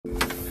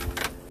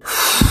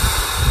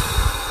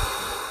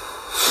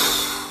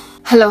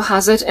Hello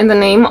Hazard, in the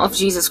name of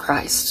Jesus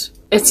Christ.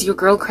 It's your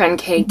girl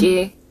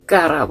Crankege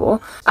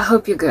Karabo. I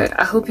hope you're good.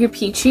 I hope you're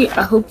peachy.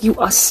 I hope you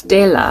are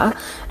stellar.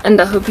 And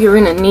I hope you're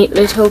in a neat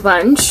little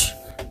bunch.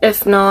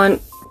 If not,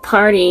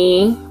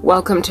 party,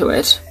 welcome to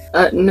it.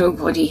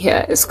 Nobody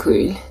here is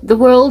cool. The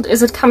world,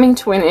 is it coming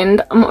to an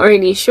end? I'm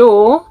already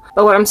sure.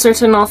 But what I'm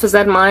certain of is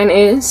that mine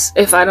is,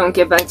 if I don't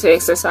get back to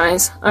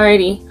exercise.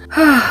 Alrighty.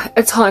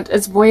 It's hot.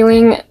 It's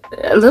boiling.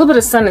 A little bit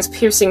of sun is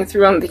piercing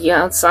through on the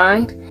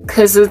outside.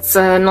 Because it's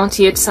not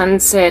yet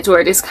sunset, or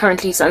it is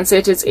currently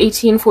sunset. It's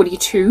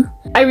 18:42.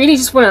 I really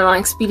just want to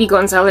like Speedy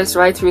Gonzalez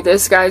right through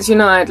this, guys. You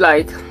know,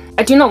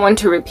 I do not want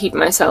to repeat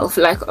myself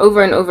like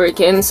over and over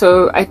again.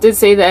 So I did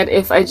say that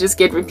if I just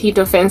get repeat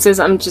offenses,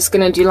 I'm just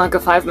gonna do like a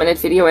 5-minute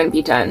video and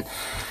be done.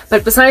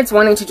 But besides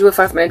wanting to do a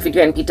 5-minute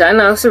video and be done,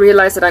 I also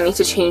realized that I need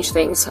to change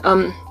things.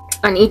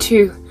 I need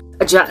to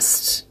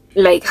adjust,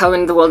 like how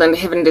in the world and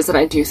heaven it is that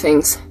I do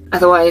things.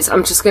 Otherwise,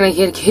 I'm just gonna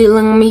get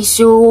killing me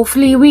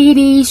softly,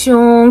 weedy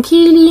song,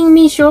 killing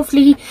me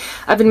softly.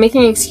 I've been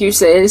making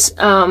excuses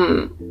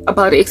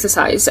about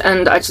exercise,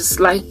 and I just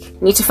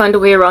like need to find a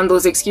way around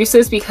those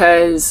excuses,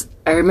 because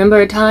I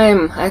remember a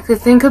time I could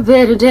think of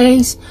better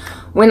days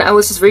when I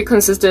was just very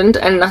consistent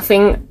and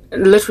nothing,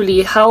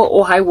 literally hell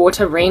or high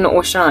water, rain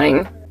or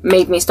shine,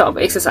 made me stop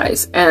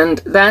exercise. And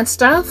that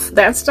stuff,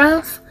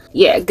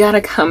 yeah,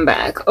 gotta come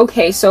back.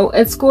 Okay, so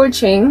it's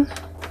scorching.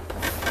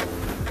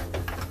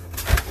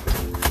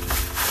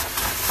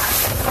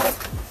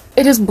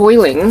 It is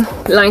boiling,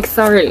 like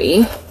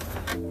thoroughly.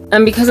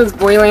 And because it's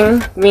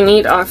boiling, we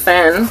need our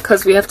fan,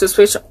 because we have to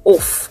switch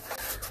off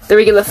the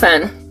regular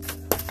fan.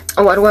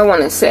 What do I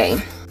want to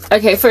say?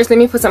 Okay, first let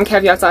me put some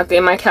caveats out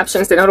there. My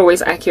captions, they're not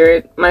always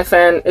accurate. My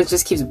fan, it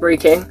just keeps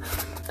breaking.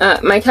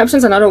 My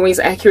captions are not always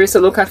accurate,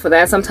 so look out for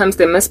that. Sometimes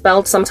they're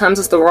misspelled, sometimes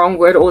it's the wrong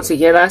word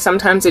altogether,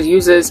 sometimes it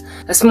uses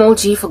a small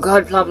g for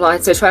God, blah blah,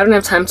 etc. I don't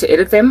have time to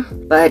edit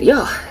them, but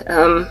yeah,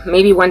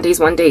 maybe one day's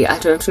one day, I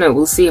don't know,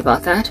 we'll see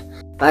about that.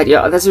 But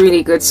yeah, that's a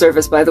really good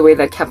service, by the way,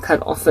 that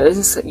CapCut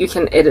offers. You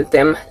can edit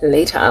them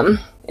later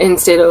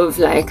instead of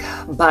like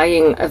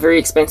buying a very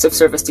expensive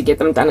service to get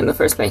them done in the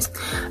first place.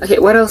 Okay,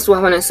 what else do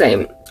I want to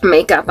say?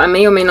 Makeup. I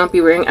may or may not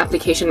be wearing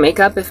application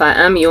makeup. If I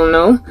am, you'll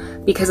know,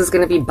 because it's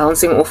going to be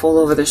bouncing off all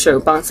over the show,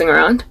 bouncing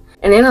around.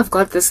 And then I've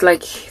got this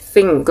like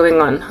thing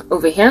going on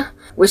over here,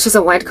 which is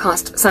a white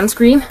cast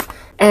sunscreen,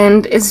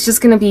 and it's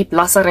just going to be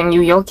blustering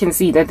you. Y'all can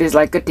see that there's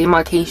like a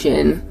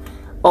demarcation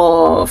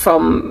or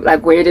from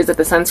like where it is that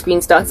the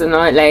sunscreen starts and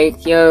not,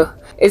 like, yo,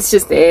 it's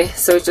just there,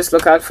 so just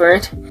look out for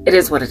it. It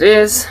is what it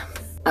is.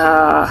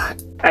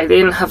 I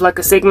then have like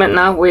a segment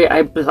now where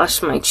I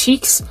blush my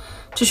cheeks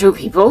to show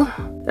people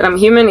that I'm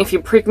human. If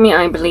you prick me,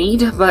 I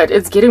bleed, but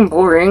it's getting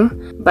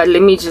boring. But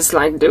let me just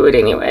like do it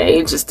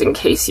anyway, just in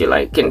case you're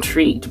like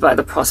intrigued by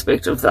the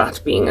prospect of that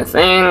being a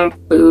thing.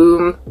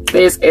 Boom.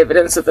 There's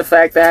evidence of the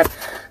fact that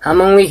I'm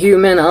only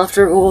human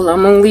after all.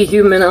 I'm only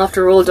human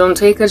after all. Don't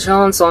take a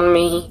chance on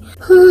me.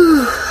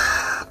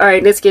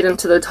 Alright, let's get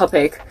into the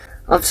topic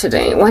of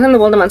today. What in the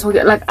world am I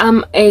talking? Like,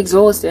 I'm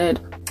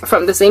exhausted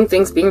from the same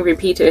things being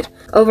repeated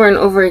over and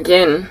over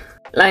again.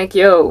 Like,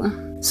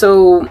 yo,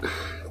 so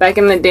back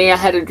in the day I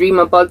had a dream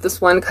about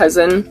this one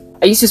cousin.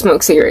 I used to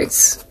smoke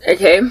cigarettes,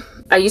 okay?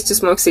 I used to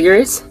smoke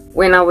cigarettes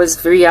when I was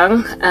very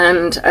young,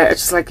 and I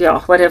just like,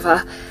 yeah,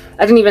 whatever.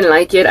 I didn't even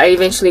like it. I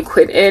eventually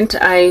quit it.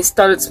 I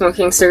started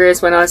smoking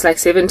cigarettes when I was like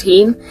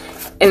 17,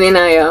 and then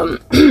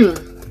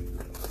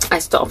I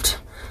stopped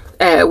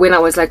when I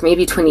was like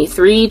maybe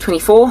 23,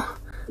 24.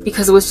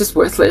 Because it was just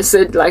worthless.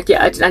 It, like,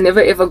 yeah, I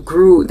never ever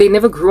grew. They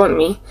never grew on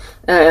me.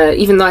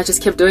 Even though I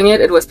just kept doing it.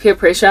 It was peer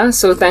pressure.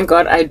 So thank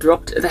God I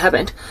dropped the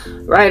habit.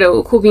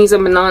 Righto, cool beans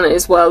and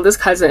bananas. Well, this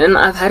cousin,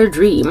 I've had a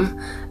dream,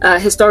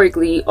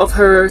 historically, of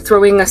her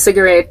throwing a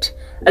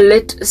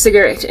lit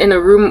cigarette in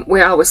a room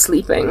where I was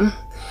sleeping.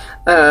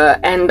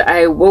 And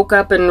I woke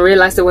up and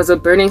realized there was a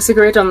burning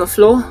cigarette on the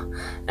floor.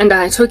 And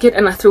I took it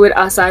and I threw it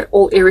outside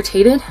all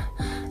irritated.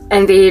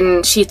 And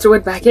then she threw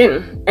it back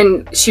in,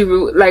 and she,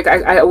 like,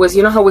 I was,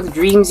 you know how with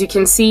dreams you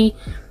can see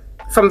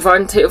from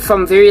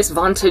various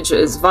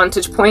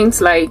vantage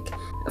points, like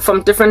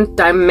from different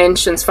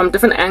dimensions, from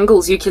different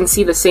angles, you can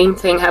see the same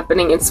thing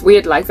happening. It's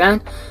weird like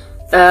that.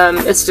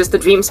 It's just the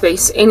dream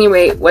space.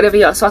 Anyway, whatever,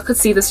 yeah, so I could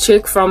see this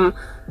chick from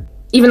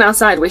even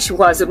outside where she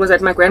was. It was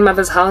at my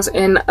grandmother's house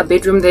in a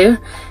bedroom there,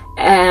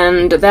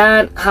 and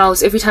that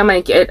house, every time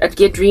I'd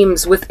get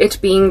dreams with it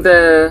being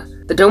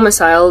the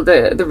domicile,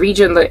 the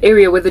region, the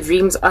area where the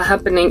dreams are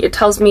happening, it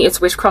tells me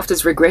it's witchcraft,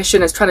 it's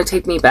regression, it's trying to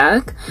take me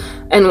back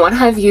and what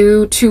have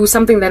you, to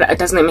something that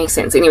doesn't make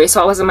sense. Anyway,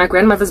 so I was in my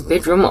grandmother's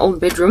bedroom, old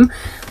bedroom,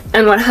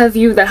 and what have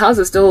you. That house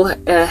is still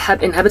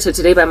inhabited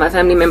today by my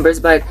family members,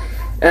 but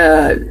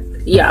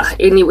yeah,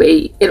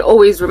 anyway, it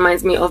always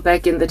reminds me of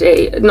back in the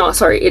day. No,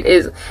 sorry, it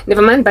is,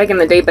 never mind back in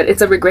the day, but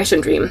it's a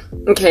regression dream.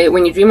 Okay,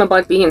 when you dream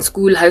about being in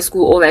school, high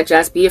school, all that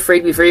jazz, be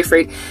afraid, be very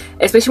afraid,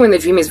 especially when the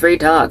dream is very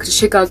dark. Just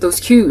check out those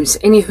cues.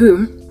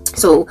 Anywho,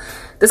 so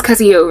this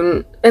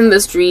cousin in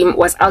this dream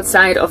was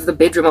outside of the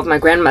bedroom of my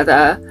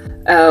grandmother,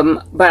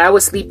 but I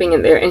was sleeping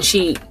in there, and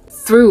she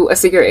threw a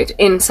cigarette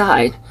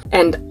inside,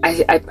 and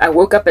I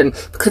woke up and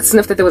could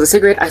sniff that there was a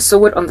cigarette. I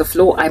saw it on the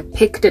floor. I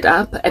picked it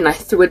up and I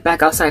threw it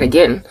back outside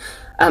again,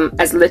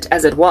 as lit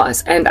as it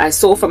was. And I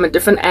saw from a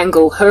different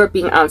angle her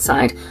being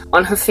outside.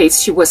 On her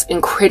face, she was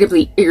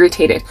incredibly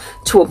irritated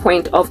to a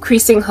point of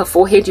creasing her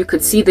forehead. You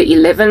could see the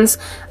 11s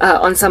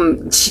on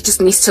some. She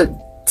just needs to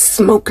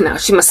smoke now.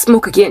 She must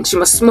smoke again. She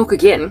must smoke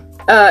again.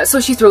 So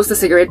she throws the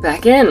cigarette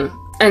back in,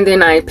 and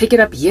then I pick it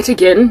up yet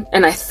again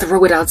and I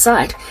throw it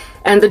outside.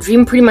 And the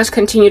dream pretty much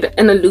continued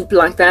in a loop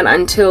like that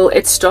until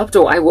it stopped,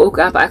 or I woke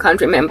up. I can't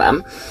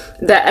remember.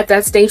 That at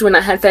that stage when I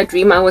had that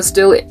dream, I was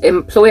still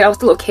employed. I was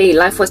still okay.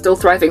 Life was still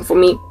thriving for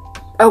me.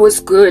 I was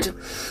good.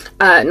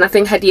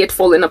 Nothing had yet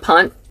fallen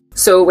apart.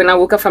 So when I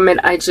woke up from it,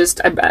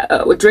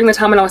 during the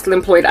time when I was still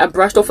employed, I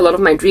brushed off a lot of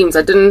my dreams.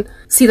 I didn't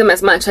see them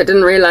as much. I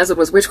didn't realize it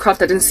was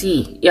witchcraft. I didn't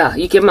see. Yeah,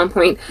 you get my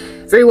point.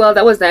 Very well,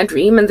 that was that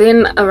dream. And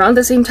then around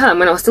the same time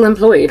when I was still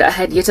employed, I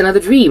had yet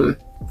another dream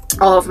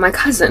of my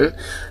cousin,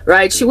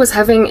 right? She was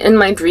having in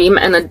my dream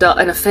an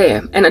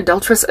affair, an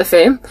adulterous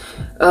affair,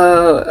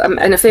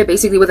 an affair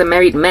basically with a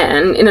married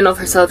man. In and of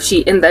herself,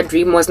 she in that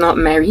dream was not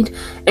married,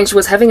 and she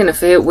was having an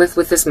affair with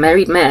this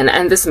married man,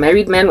 and this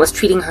married man was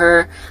treating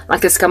her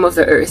like a scum of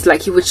the earth.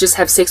 Like he would just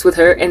have sex with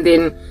her and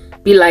then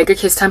be like,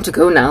 okay, it's time to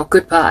go now,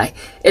 goodbye.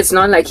 It's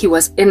not like he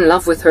was in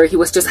love with her. He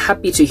was just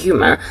happy to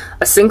humor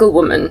a single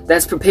woman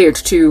that's prepared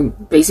to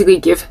basically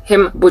give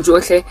him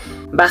bojohle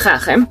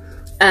bagage.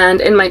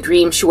 And in my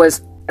dream, she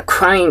was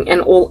crying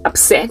and all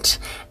upset.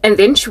 And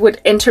then she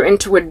would enter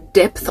into a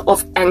depth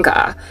of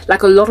anger,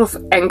 like a lot of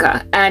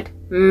anger at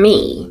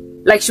me.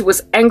 Like she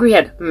was angry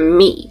at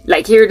me.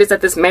 Like here it is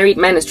that this married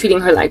man is treating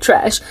her like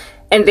trash.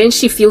 And then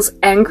she feels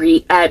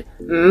angry at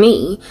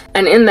me.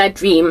 And in that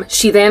dream,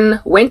 she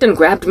then went and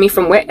grabbed me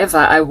from wherever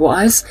I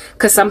was,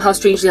 because somehow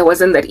strangely I was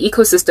in that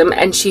ecosystem,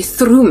 and she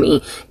threw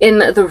me in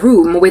the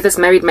room where this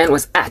married man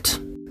was at.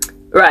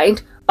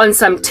 Right? On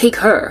some take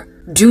her.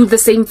 Do the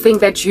same thing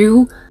that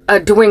you are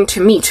doing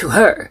to me, to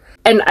her.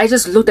 And I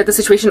just looked at the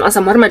situation and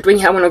said, what am I doing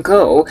here? I want to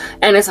go.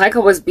 And it's like I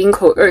was being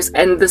coerced,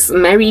 and this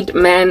married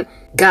man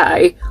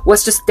guy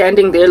was just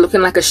standing there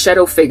looking like a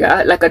shadow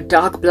figure, like a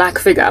dark black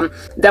figure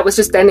that was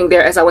just standing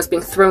there as I was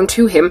being thrown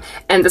to him.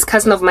 And this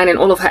cousin of mine in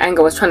all of her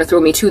anger was trying to throw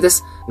me to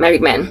this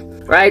married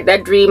man, right?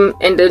 That dream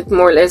ended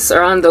more or less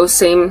around those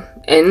same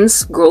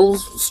ends,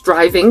 goals,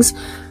 strivings,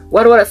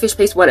 what a fish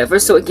paste, whatever.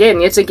 So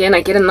yet again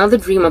I get another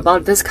dream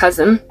about this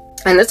cousin.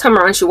 And this time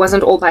around, she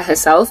wasn't all by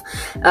herself.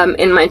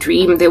 In my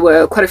dream, there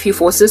were quite a few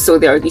forces. So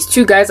there are these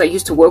two guys I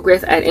used to work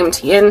with at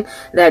MTN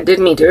that did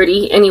me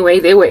dirty. Anyway,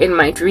 they were in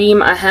my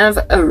dream. I have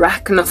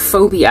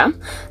arachnophobia.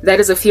 That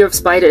is a fear of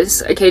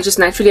spiders. Okay, just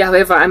naturally.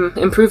 However, I'm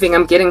improving.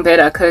 I'm getting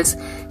better because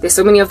there's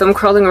so many of them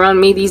crawling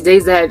around me these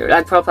days that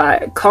like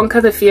proper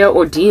conquer the fear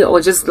or deal or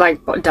just like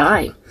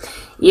die.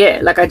 Yeah,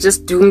 like I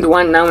just doomed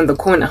one now in the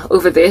corner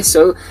over there.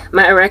 So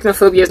my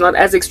arachnophobia is not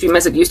as extreme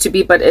as it used to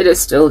be, but it is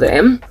still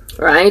there,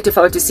 right? If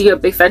I were to see a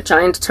big fat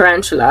giant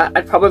tarantula,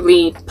 I'd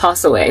probably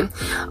pass away.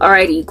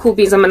 Alrighty, cool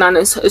beans and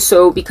bananas.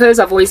 So because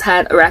I've always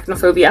had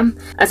arachnophobia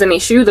as an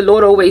issue, the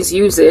Lord always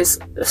uses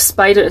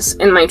spiders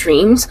in my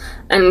dreams,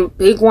 and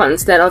big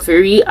ones that are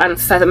very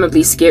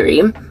unfathomably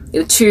scary,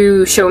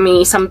 to show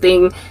me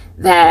something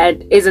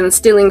that is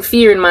instilling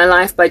fear in my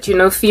life, but you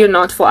know, fear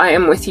not, for I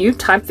am with you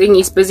type thing.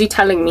 He's busy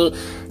telling me,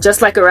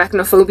 just like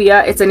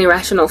arachnophobia, it's an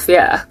irrational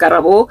fear.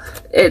 Karabo,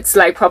 it's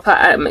like proper,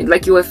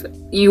 like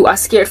you are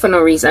scared for no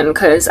reason,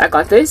 because I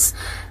got this.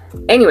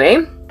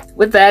 Anyway,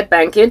 with that,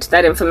 bank it,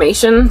 that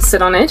information,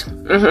 sit on it.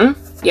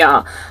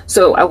 Yeah,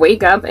 so I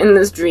wake up in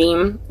this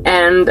dream,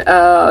 and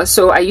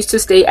so I used to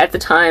stay, at the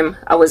time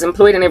I was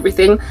employed and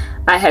everything,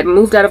 I had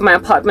moved out of my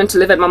apartment to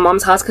live at my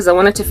mom's house because I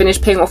wanted to finish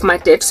paying off my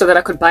debt so that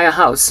I could buy a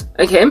house.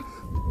 Okay,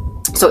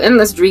 so in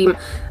this dream,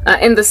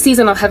 in the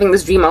season of having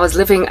this dream, I was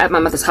living at my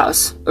mother's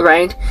house,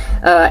 right?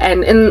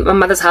 And in my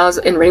mother's house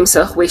in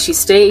Reemsig, where she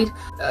stayed,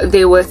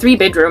 there were 3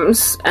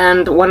 bedrooms,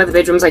 and one of the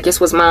bedrooms, I guess,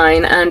 was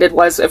mine, and it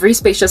was a very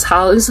spacious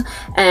house,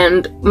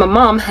 and my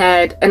mom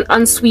had an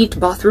ensuite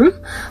bathroom,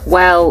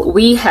 while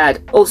we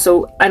had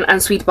also an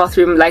ensuite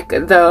bathroom, like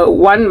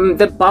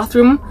the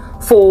bathroom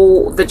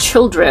for the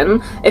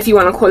children, if you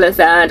want to call it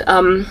that.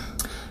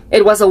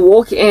 It was a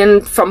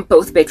walk-in from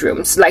both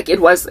bedrooms, like it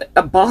was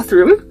a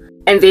bathroom,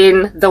 and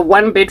then the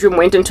one bedroom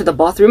went into the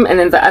bathroom, and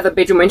then the other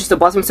bedroom went into the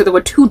bathroom. So there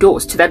were 2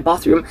 doors to that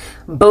bathroom,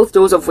 both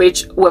doors of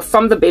which were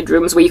from the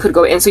bedrooms where you could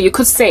go in. So you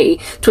could say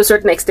to a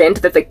certain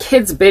extent that the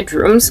kids'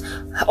 bedrooms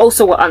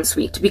also were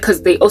ensuite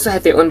because they also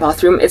had their own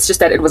bathroom. It's just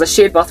that it was a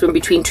shared bathroom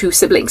between 2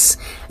 siblings.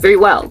 Very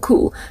well,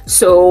 cool.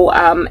 So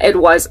it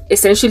was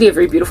essentially a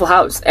very beautiful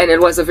house, and it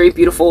was a very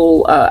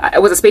beautiful,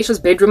 it was a spacious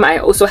bedroom. I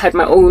also had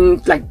my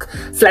own like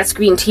flat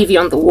screen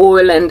TV on the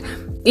wall, and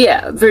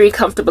yeah, very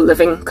comfortable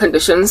living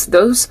conditions.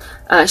 Those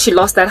she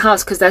lost that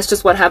house because that's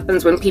just what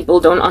happens when people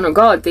don't honor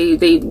God. They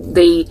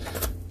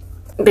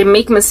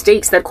make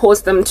mistakes that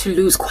cause them to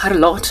lose quite a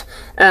lot.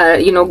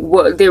 You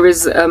know, there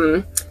is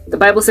the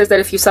Bible says that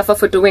if you suffer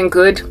for doing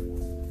good,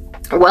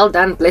 well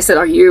done, blessed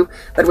are you.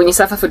 But when you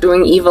suffer for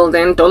doing evil,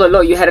 then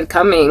dololo, you had it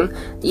coming.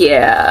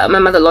 Yeah, my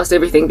mother lost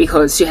everything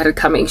because she had it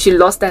coming. She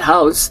lost that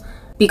house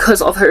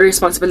because of her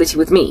irresponsibility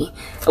with me,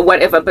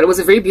 whatever. But it was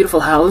a very beautiful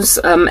house,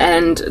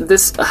 and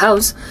this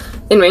house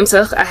in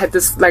Hlongwane, I had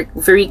this like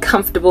very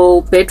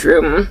comfortable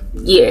bedroom,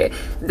 yeah,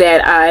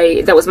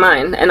 that was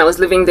mine, and I was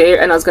living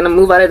there, and I was gonna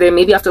move out of there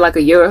maybe after like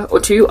a year or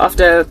two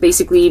after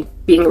basically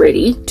being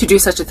ready to do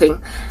such a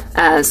thing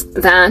as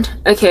that.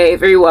 Okay,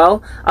 very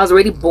well. I was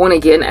already born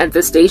again at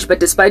this stage, but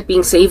despite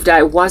being saved,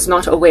 I was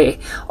not aware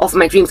of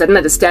my dreams. I didn't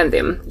understand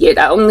them yet.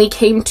 I only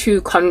came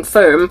to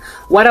confirm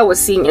what I was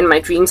seeing in my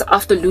dreams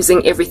after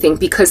losing everything,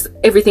 because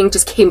everything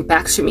just came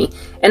back to me,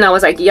 and I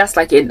was like, yes,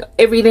 like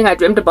everything I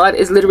dreamt about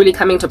is literally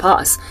coming to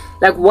pass.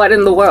 Like, what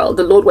in the world?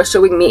 The Lord was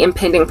showing me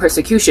impending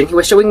persecution. He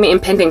was showing me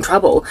impending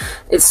trouble.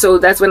 So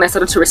that's when I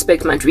started to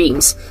respect my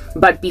dreams.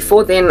 But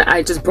before then,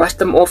 I just brushed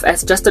them off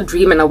as just a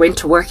dream, and I went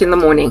to work in the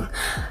morning.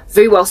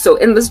 Very well. So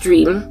in this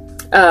dream,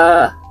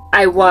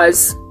 I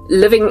was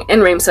living in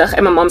Hlongwane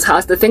at my mom's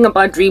house. The thing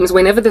about dreams,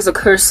 whenever there's a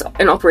curse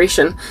in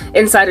operation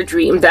inside a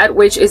dream, that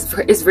which is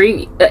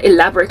very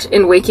elaborate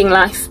in waking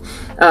life,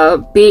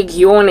 big,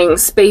 yawning,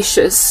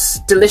 spacious,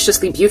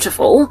 deliciously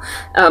beautiful,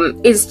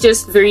 is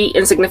just very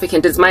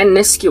insignificant. It's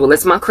minuscule,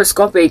 it's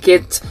microscopic,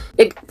 it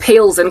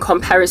pales in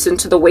comparison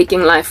to the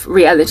waking life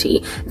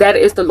reality. That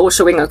is the Lord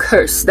showing a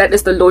curse. That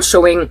is the Lord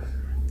showing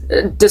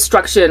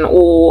destruction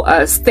or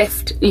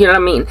theft, you know what I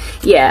mean?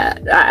 Yeah,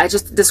 I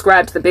just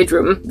described the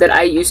bedroom that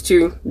I used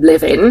to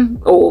live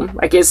in, or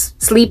I guess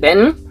sleep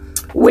in,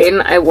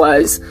 when I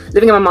was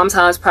living in my mom's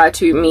house prior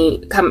to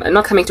me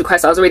not coming to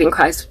Christ. I was already in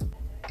Christ.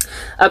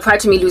 Prior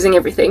to me losing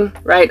everything,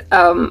 right?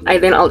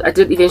 I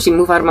did eventually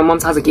move out of my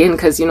mom's house again,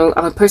 because, you know,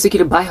 I was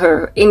persecuted by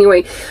her.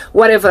 Anyway,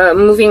 whatever,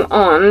 moving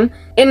on.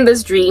 In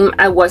this dream,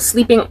 I was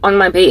sleeping on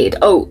my bed.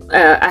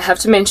 I have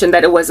to mention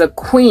that it was a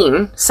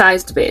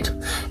queen-sized bed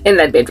in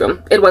that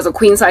bedroom. It was a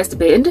queen-sized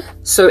bed,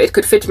 so it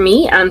could fit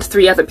me and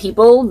 3 other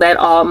people that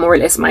are more or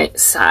less my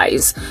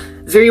size.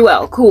 Very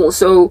well, cool.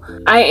 So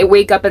I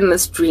wake up in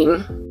this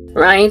dream,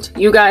 right,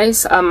 you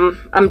guys?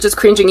 I'm just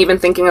cringing even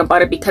thinking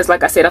about it, because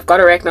like I said, I've got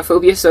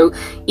arachnophobia, so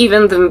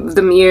even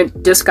the mere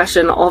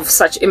discussion of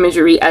such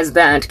imagery as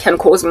that can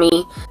cause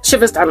me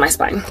shivers down my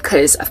spine,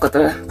 because I've got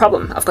the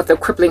problem. I've got the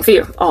crippling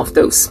fear of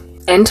those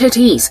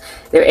entities.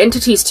 They're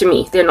entities to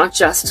me. They're not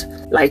just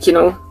like, you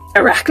know,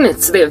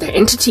 arachnids. They're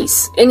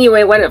entities.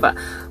 Anyway, whatever.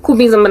 Cool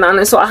beans and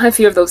bananas. So I have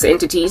fear of those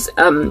entities.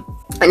 And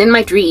in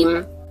my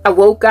dream, I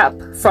woke up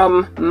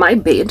from my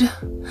bed,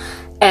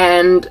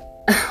 and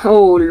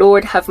oh,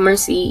 Lord have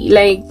mercy.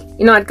 Like,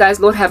 you know what,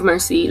 guys, Lord have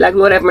mercy. Like,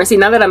 Lord have mercy.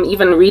 Now that I'm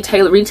even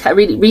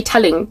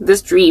retelling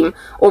this dream,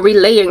 or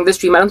relaying this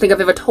dream, I don't think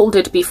I've ever told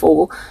it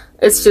before.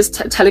 It's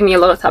just telling me a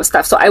lot of tough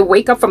stuff. So I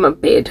wake up from a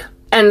bed,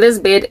 and this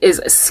bed is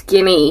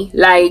skinny.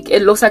 Like,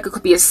 it looks like it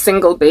could be a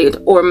single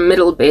bed or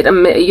middle bed,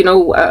 you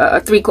know,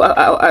 a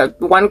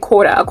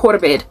quarter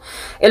bed.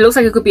 It looks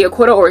like it could be a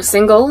quarter or a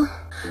single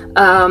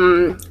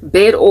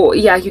bed, or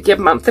yeah, you get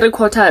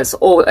 3/4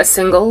 or a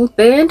single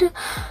bed.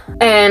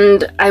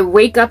 And I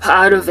wake up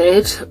out of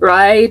it,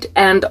 right,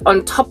 and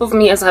on top of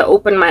me, as I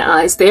open my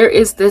eyes, there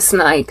is this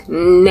like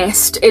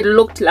nest. It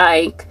looked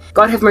like,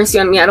 God have mercy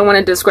on me, I don't want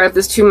to describe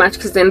this too much,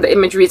 because then the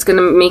imagery is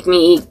gonna make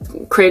me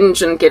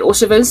cringe and get all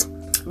shivers,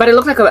 but it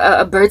looked like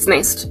a bird's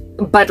nest.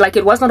 But like,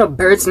 it was not a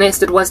bird's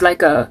nest, it was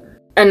like an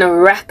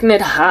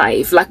arachnid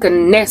hive, like a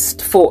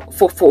nest for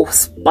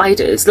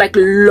spiders, like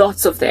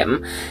lots of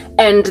them,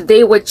 and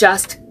they were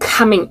just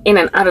coming in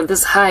and out of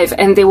this hive,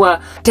 and they were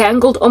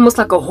dangled almost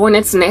like a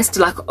hornet's nest,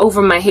 like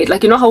over my head.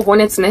 Like, you know how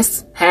hornet's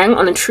nests hang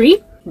on a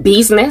tree?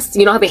 Bees' nests,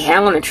 you know how they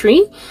hang on a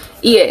tree?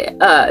 Yeah,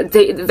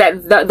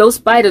 those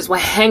spiders were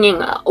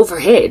hanging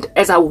overhead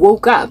as I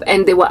woke up,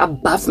 and they were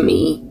above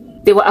me.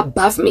 They were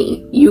above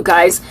me, you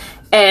guys,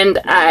 and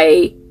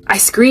I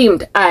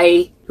screamed.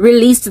 I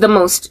released the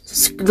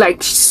most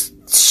like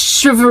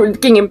shivering,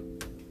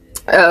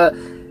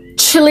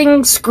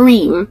 chilling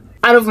scream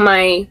out of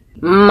my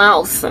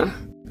mouth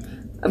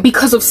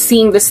because of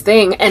seeing this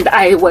thing, and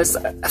I was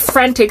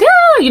frantic,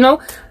 you know,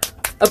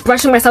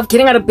 brushing myself,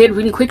 getting out of bed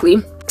really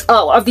quickly.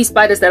 Of these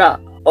spiders that are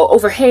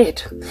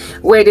overhead,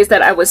 where it is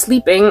that I was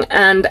sleeping.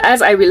 And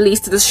as I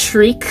released this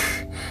shriek,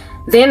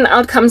 then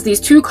out comes these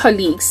 2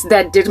 colleagues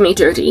that did me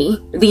dirty.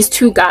 These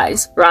 2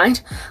 guys,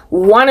 right?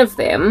 One of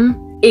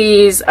them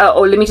is,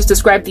 let me just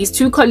describe these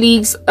 2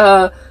 colleagues,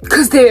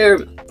 because their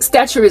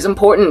stature is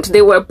important.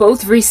 They were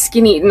both very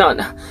skinny.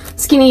 Not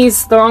skinny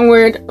is the wrong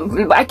word,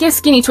 I guess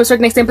skinny to a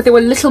certain extent, but they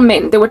were little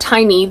men. They were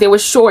tiny, they were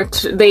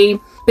short. They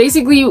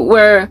basically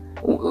were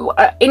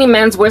any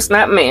man's worst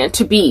nightmare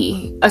to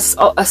be a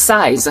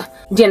size.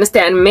 Do you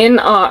understand? Men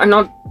are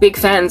not big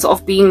fans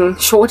of being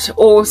short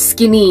or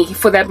skinny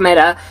for that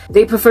matter.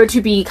 They prefer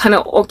to be kind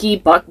of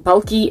orky,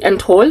 bulky and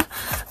tall.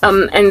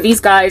 And these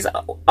guys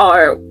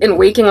are in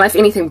waking life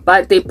anything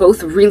but. They're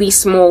both really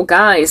small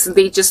guys.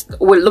 They just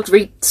looked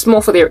very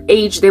small for their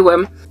age. They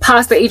were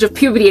past the age of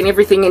puberty and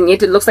everything, and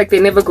yet it looks like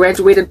they never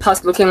graduated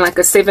past looking like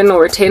a 7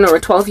 or a 10 or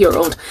a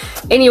 12-year-old.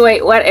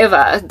 Anyway,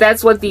 whatever.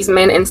 That's what these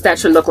men in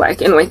stature look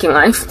like in waking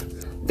life.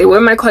 They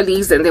were my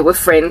colleagues and they were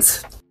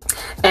friends,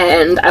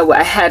 and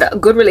I had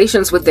good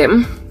relations with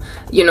them,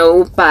 you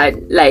know, but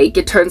like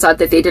it turns out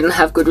that they didn't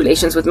have good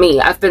relations with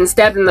me. I've been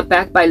stabbed in the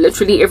back by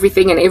literally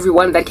everything and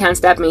everyone that can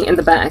stab me in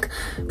the back.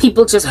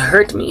 People just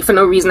hurt me for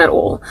no reason at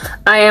all.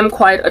 I am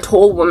quite a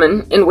tall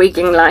woman in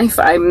waking life.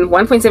 I'm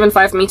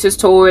 1.75 meters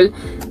tall,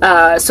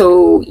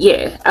 so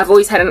yeah, I've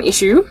always had an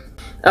issue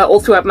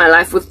all throughout my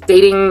life with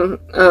dating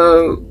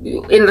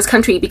in this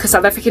country, because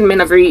South African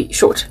men are very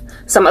short.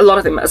 A lot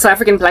of them, South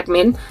African black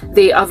men,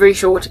 they are very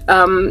short.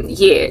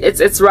 Yeah,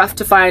 it's rough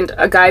to find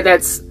a guy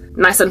that's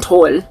nice and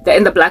tall. They're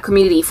in the black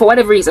community for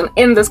whatever reason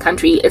in this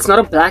country. It's not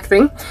a black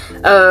thing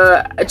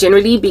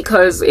generally,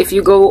 because if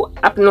you go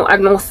up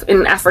north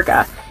in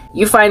Africa,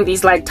 you find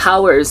these like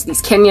towers,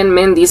 these Kenyan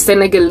men, these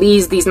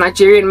Senegalese, these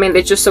Nigerian men,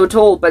 they're just so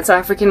tall, but South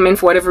African men,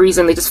 for whatever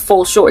reason, they just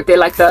fall short. They're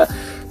like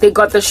they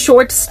got the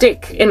short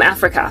stick in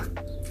Africa.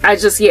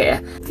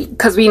 Yeah,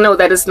 because we know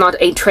that it's not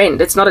a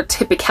trend. It's not a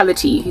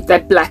typicality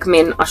that black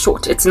men are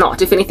short. It's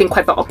not. If anything,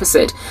 quite the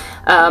opposite.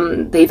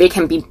 They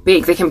can be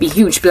big, they can be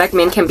huge. Black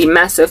men can be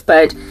massive,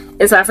 but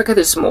in South Africa,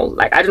 they're small.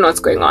 Like, I don't know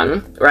what's going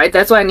on, right?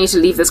 That's why I need to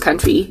leave this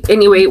country.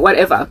 Anyway,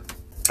 whatever.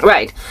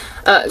 Right,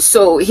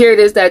 so here it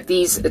is that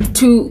these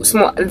two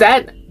small,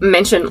 that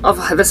mention of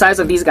the size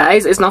of these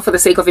guys is not for the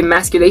sake of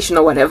emasculation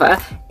or whatever.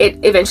 It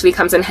eventually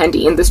comes in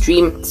handy in this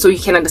dream so you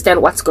can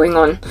understand what's going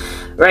on,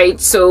 right?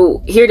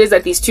 So here it is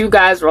that these two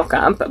guys rock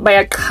up by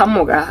a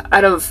kamoga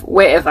out of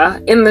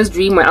wherever in this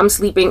dream where I'm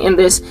sleeping in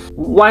this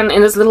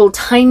little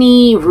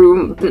tiny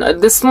room,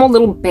 this small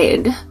little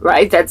bed,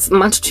 right? That's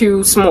much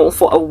too small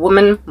for a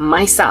woman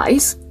my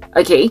size,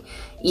 okay?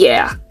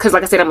 Yeah, because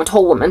like I said, I'm a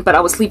tall woman, but I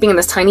was sleeping in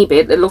this tiny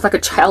bed. It looked like a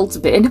child's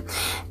bed,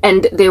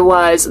 and there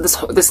was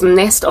this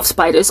nest of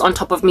spiders on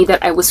top of me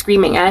that I was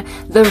screaming at.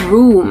 The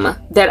room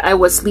that I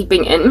was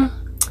sleeping in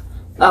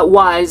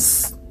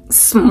was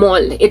small.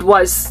 It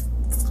was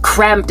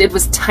cramped. It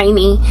was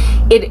tiny.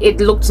 It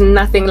looked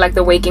nothing like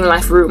the waking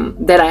life room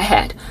that I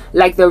had,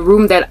 like the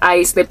room that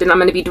I slept in. I'm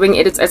going to be doing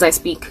edits as I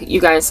speak, you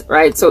guys,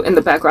 right? So in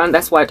the background,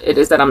 that's what it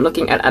is that I'm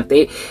looking at up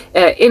there.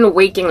 In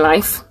waking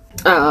life,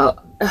 oh,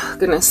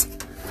 goodness,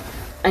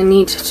 I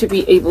need to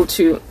be able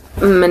to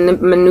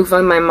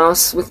maneuver my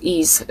mouse with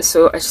ease,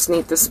 so I just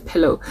need this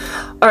pillow.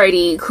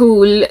 Alrighty,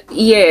 cool.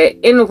 Yeah,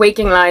 in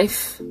waking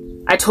life,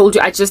 I told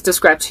you, I just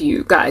described to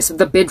you guys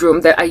the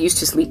bedroom that I used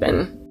to sleep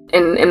in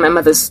my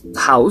mother's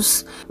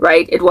house,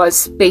 right? It was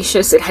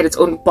spacious. It had its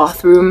own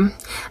bathroom.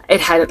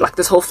 It had like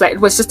this whole flat. It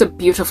was just a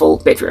beautiful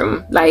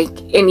bedroom, like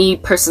any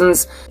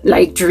person's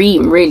like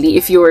dream, really.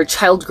 If you were a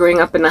child growing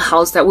up in a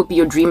house, that would be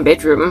your dream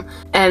bedroom,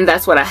 and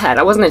that's what I had.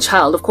 I wasn't a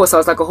child, of course. I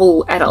was like a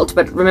whole adult,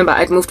 but remember,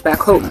 I'd moved back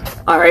home.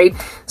 All right,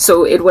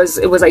 so it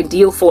was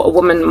ideal for a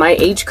woman my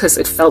age because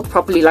it felt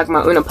properly like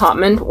my own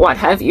apartment, what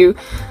have you.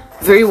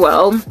 Very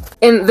well.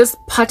 In this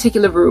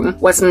particular room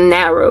was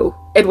narrow.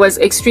 It was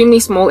extremely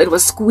small. It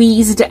was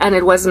squeezed and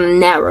it was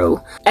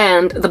narrow.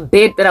 And the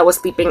bed that I was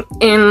sleeping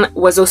in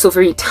was also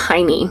very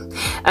tiny.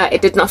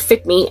 It did not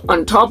fit me.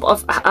 On top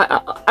of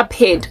up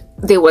head,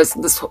 there was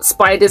this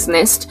spider's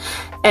nest.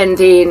 And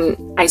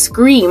then I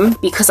scream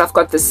because I've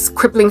got this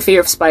crippling fear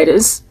of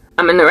spiders.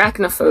 I'm an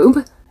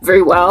arachnophobe.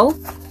 Very well.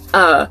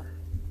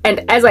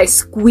 And as I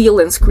squeal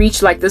and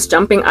screech like this,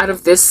 jumping out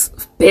of this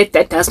bed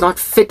that does not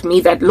fit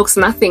me, that looks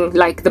nothing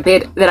like the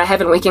bed that I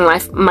have in waking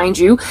life, mind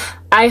you,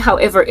 I,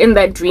 however, in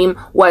that dream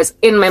was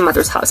in my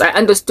mother's house. I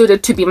understood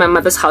it to be my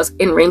mother's house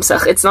in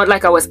Reemsach. It's not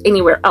like I was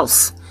anywhere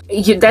else.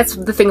 That's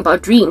the thing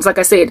about dreams. Like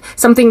I said,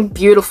 something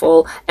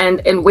beautiful and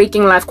in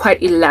waking life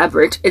quite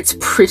elaborate. It's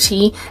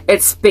pretty,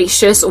 it's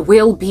spacious,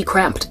 will be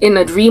cramped. In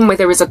a dream where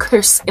there is a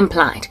curse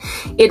implied,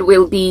 it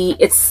will be,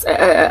 it's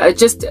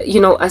just,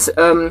 you know,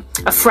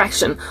 a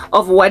fraction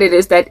of what it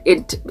is that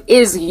it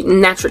is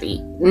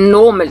naturally.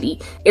 Normally,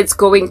 it's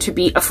going to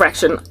be a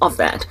fraction of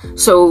that.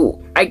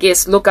 So I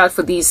guess look out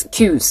for these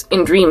cues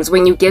in dreams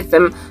when you get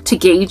them to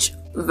gauge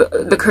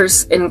the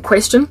curse in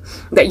question,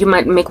 that you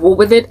might make war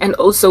with it, and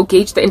also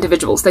gauge the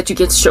individuals that you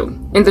get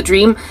shown in the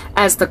dream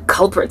as the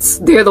culprits.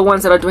 They're the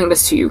ones that are doing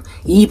this to you.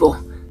 Evil.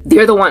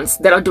 They're the ones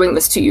that are doing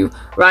this to you,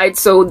 right?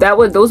 So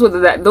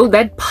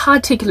that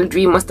particular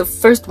dream was the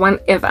first one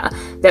ever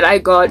that I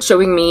got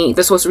showing me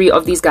the sorcery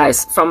of these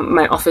guys from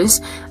my office.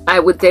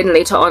 I would then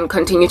later on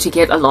continue to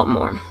get a lot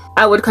more.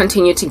 I would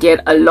continue to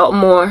get a lot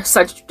more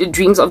such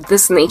dreams of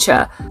this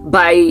nature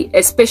by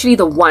especially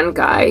the one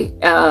guy.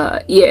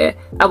 Yeah,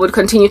 I would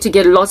continue to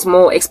get lots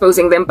more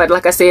exposing them. But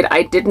like I said,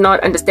 I did not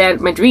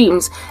understand my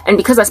dreams, and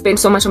because I spent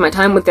so much of my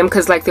time with them,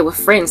 because like they were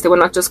friends, they were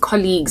not just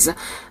colleagues,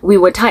 we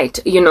were tight,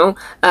 you know.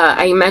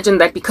 I imagine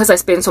that because I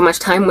spend so much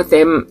time with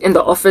them in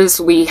the office,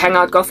 we hang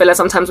out gofela,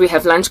 sometimes we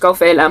have lunch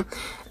gofela,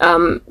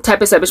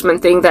 type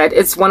establishment thing, that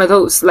it's one of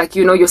those, like,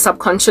 you know, your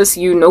subconscious,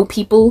 you know,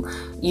 people,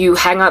 you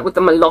hang out with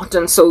them a lot,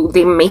 and so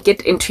they make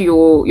it into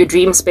your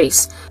dream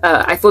space.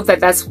 I thought that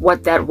that's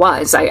what that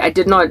was. I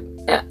did not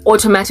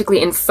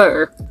automatically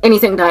infer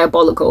anything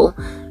diabolical.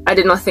 I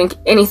did not think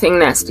anything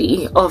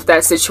nasty of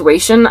that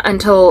situation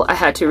until I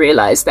had to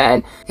realize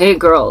that, hey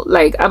girl,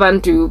 like,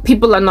 abantu,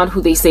 people are not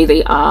who they say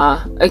they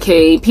are,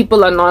 okay?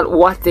 People are not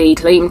what they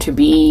claim to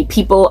be.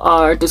 People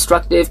are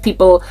destructive.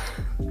 People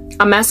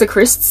are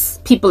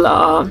masochists. People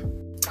are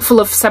full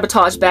of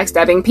sabotage,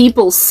 backstabbing.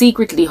 People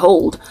secretly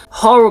hold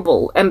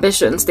horrible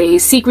ambitions. They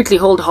secretly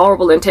hold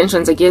horrible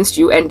intentions against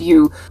you, and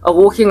you are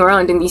walking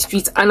around in these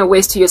streets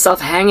unawares to yourself,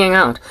 hanging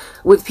out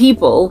with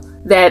people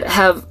that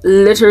have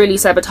literally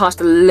sabotaged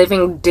the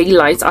living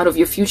daylights out of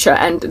your future,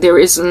 and there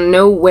is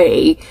no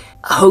way,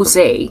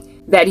 Jose,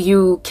 that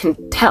you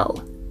can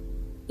tell.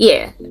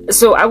 Yeah,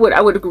 so I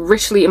would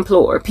richly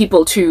implore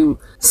people to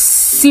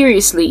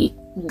seriously,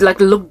 like,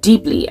 look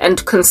deeply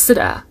and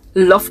consider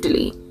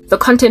loftily the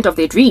content of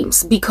their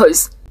dreams,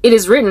 because it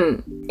is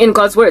written in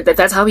God's word that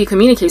that's how he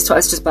communicates to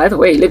us. Just by the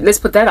way, let's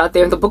put that out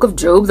there. In the book of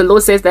Job, the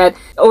Lord says that,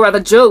 or rather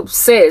Job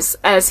says,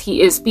 as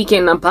he is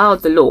speaking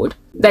about the Lord,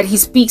 that he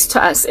speaks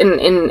to us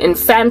in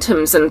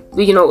phantoms, and,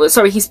 you know,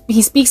 sorry,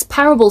 he speaks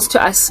parables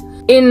to us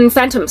in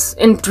phantoms,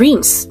 in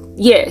dreams.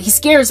 Yeah, he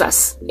scares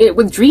us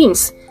with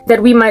dreams,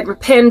 that we might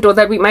repent, or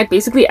that we might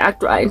basically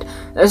act right.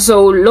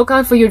 So look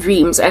out for your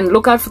dreams, and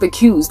look out for the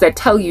cues that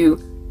tell you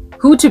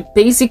who to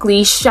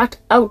basically shut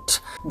out.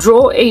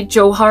 Draw a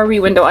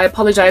Johari window. I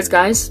apologize,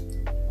 guys.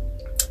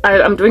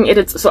 I'm doing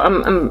edits, so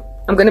I'm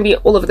gonna be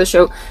all over the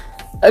show.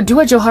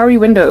 Do a Johari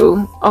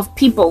window of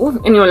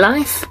people in your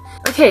life.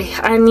 Okay,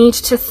 I need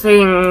to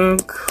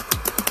think.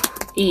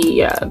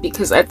 Yeah,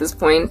 because at this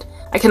point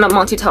I cannot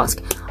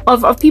multitask.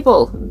 Of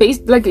people,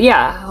 based, like,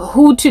 yeah,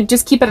 who to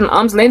just keep at an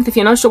arm's length. If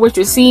you're not sure what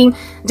you're seeing,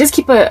 just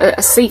keep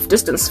a safe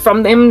distance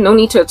from them. No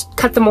need to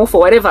cut them off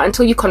or whatever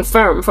until you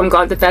confirm from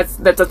God that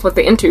that's what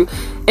they're into.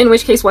 In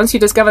which case, once you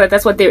discover that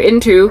that's what they're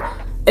into,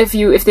 if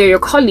they're your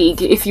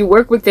colleague, if you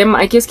work with them,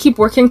 I guess keep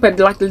working, but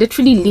like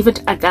literally leave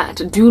it at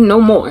that. Do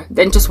no more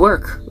than just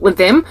work with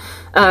them.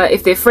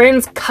 If they're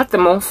friends, cut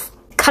them off.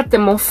 Cut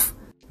them off.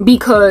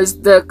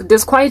 Because the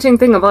disquieting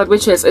thing about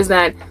witches is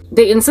that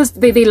they insist,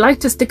 they like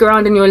to stick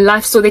around in your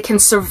life so they can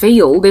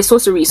surveil their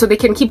sorcery, so they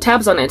can keep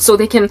tabs on it, so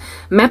they can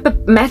map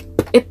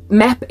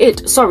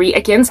it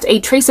against a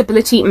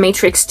traceability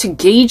matrix to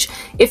gauge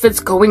if it's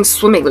going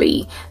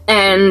swimmingly.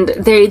 And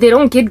they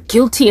don't get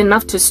guilty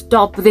enough to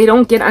stop. They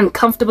don't get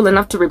uncomfortable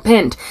enough to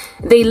repent.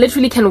 They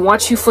literally can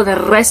watch you for the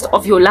rest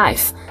of your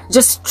life,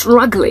 just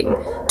struggling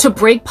to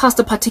break past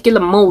a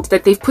particular mold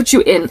that they've put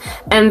you in.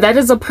 And that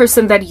is a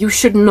person that you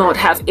should not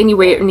have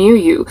anywhere near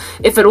you.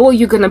 If at all,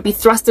 you're going to be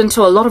thrust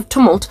into a lot of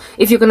tumult.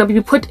 If you're going to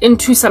be put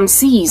into some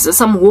seas,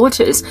 some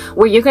waters,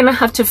 where you're going to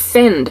have to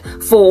fend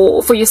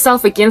for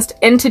yourself against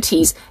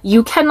entities,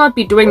 you cannot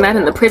be doing that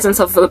in the presence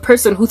of the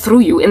person who threw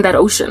you in that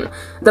ocean.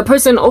 The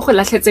person,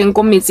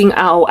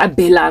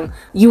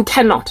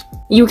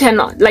 you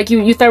cannot, like,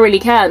 you thoroughly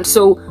can.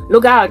 So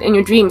look out in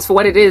your dreams for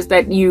what it is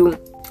that you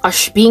are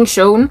being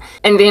shown,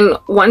 and then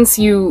once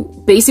you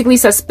basically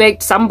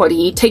suspect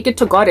somebody, take it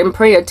to God in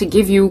prayer to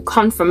give you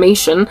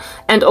confirmation,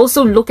 and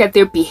also look at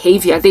their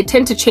behavior. They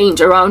tend to change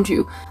around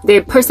you.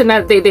 Their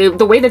personality,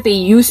 the way that they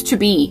used to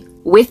be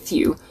with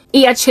you,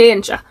 ia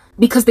change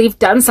because they've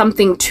done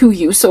something to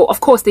you. So of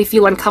course they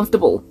feel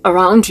uncomfortable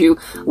around you,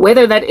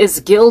 whether that is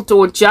guilt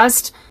or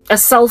just a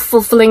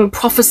self-fulfilling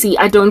prophecy,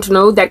 I don't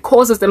know, that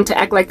causes them to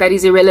act like that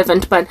is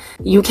irrelevant. But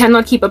you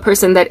cannot keep a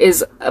person that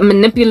is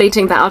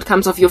manipulating the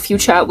outcomes of your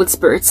future with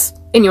spirits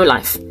in your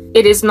life.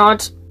 It's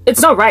not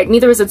right,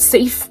 neither is it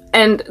safe,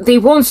 and they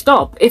won't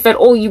stop if at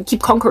all you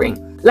keep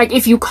conquering. Like,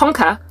 if you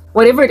conquer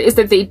whatever it is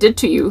that they did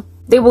to you,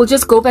 they will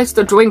just go back to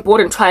the drawing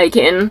board and try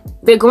again.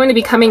 They're going to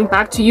be coming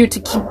back to you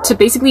to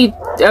basically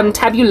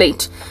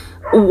tabulate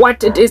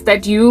what it is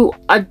that you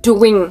are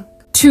doing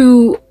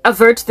to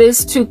avert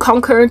this, to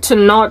conquer, to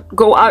not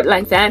go out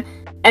like that.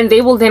 And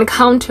they will then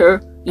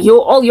counter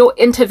all your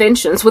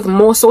interventions with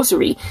more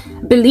sorcery.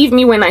 Believe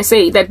me when I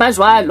say that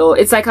bajwalo,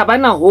 it's like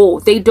abana ho.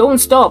 They don't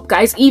stop,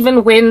 guys,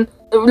 even when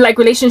like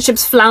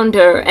relationships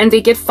flounder and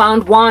they get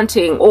found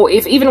wanting, or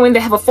even when they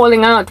have a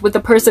falling out with the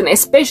person,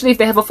 especially if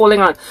they have a falling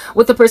out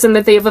with the person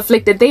that they have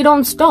afflicted, they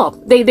don't stop.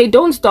 They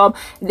don't stop.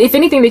 If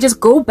anything, they just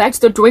go back to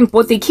the drawing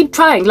board. They keep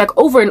trying, like,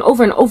 over and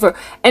over and over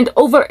and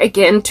over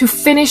again to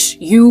finish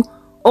you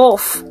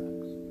off.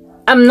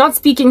 I'm not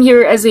speaking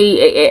here as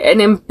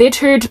an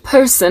embittered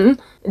person.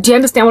 Do you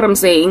understand what I'm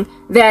saying?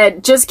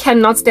 That just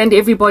cannot stand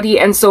everybody,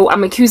 and so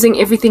I'm accusing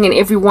everything and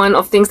everyone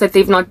of things that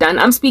they've not done.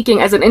 I'm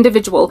speaking as an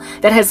individual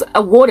that has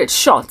awarded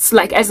shots,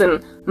 like as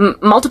in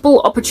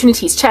multiple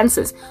opportunities,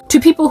 chances, to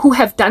people who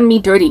have done me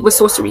dirty with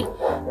sorcery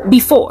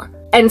before,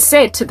 and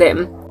said to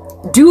them,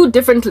 do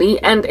differently,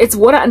 and it's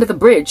water under the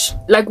bridge.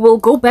 Like, we'll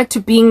go back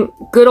to being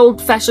good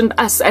old-fashioned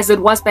us as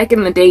it was back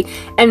in the day.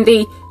 And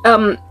they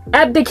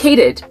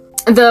abdicated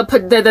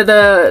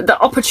the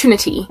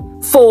opportunity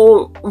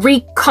for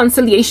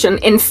reconciliation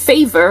in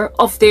favor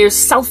of their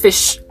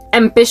selfish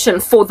ambition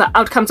for the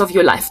outcomes of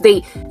your life.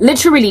 They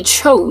literally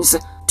chose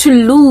to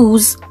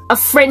lose a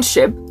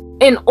friendship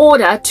in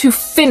order to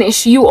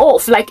finish you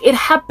off. Like, it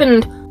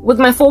happened with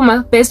my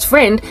former best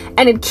friend,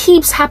 and it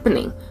keeps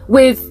happening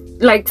with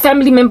like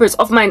family members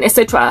of mine,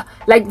 etc.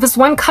 Like this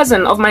one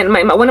cousin of mine,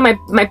 one of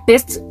my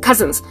best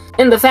cousins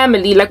in the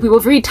family, like we were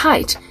very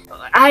tight.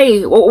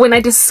 When I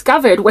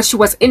discovered what she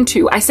was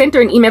into, I sent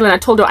her an email and I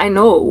told her, I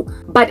know,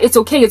 but it's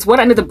okay. It's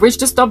water under the bridge.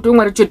 Just stop doing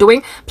what you're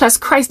doing. Plus,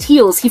 Christ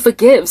heals. He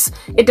forgives.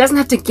 It doesn't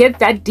have to get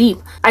that deep.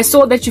 I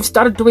saw that you've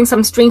started doing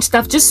some strange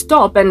stuff. Just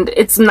stop. And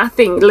it's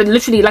nothing.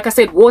 Literally, like I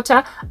said,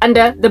 water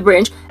under the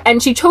bridge.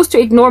 And she chose to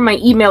ignore my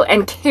email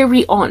and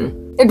carry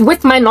on. And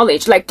with my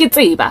knowledge, like,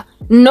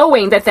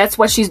 knowing that that's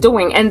what she's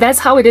doing. And that's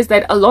how it is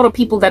that a lot of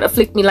people that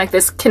afflict me like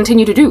this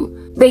continue to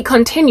do. They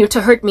continue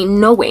to hurt me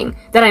knowing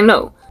that I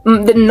know.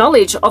 The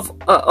knowledge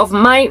of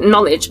my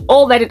knowledge,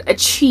 all that it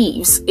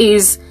achieves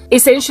is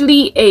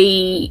essentially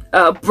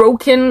a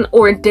broken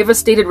or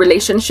devastated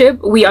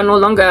relationship. We are no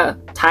longer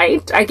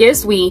tight, I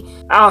guess.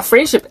 Our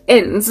friendship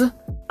ends.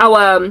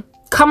 Our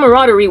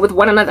camaraderie with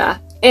one another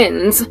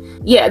ends.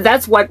 Yeah,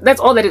 that's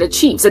all that it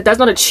achieves. It does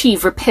not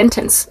achieve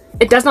repentance.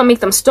 It does not make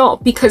them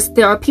stop, because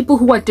there are people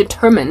who are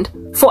determined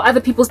for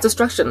other people's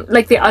destruction.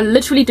 Like, they are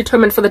literally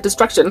determined for the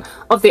destruction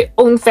of their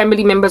own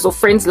family members or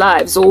friends'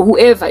 lives, or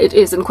whoever it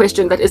is in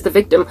question that is the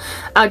victim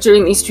out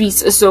during these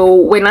streets. So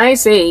when I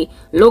say,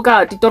 look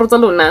out,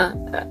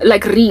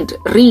 like read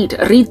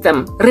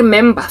them.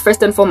 Remember,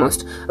 first and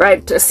foremost,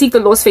 right? Seek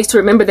the Lord's face to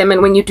remember them.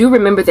 And when you do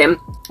remember them,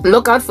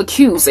 look out for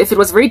cues. If it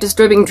was a very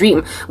disturbing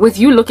dream with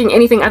you looking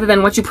anything other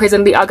than what you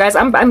presently are, guys,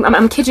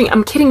 I'm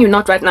kidding you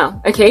not right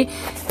now, okay?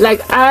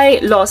 Like, I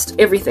lost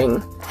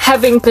everything,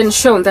 having been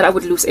shown that I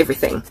would lose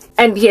everything.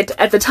 And yet,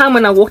 at the time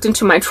when I walked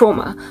into my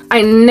trauma,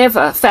 I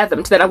never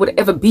fathomed that I would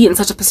ever be in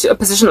such a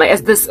position like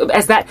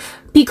as that.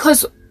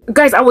 Because,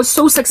 guys, I was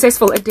so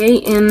successful a day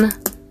in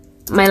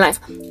my life.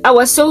 I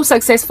was so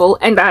successful,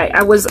 and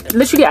I was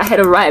literally, I had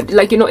arrived.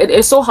 Like, you know, it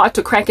is so hard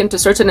to crack into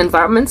certain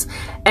environments,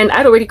 and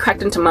I'd already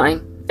cracked into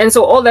mine. And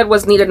so all that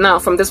was needed now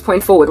from this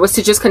point forward was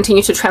to just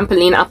continue to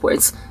trampoline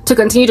upwards, to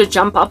continue to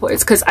jump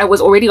upwards, because I was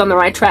already on the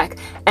right track,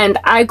 and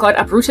I got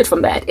uprooted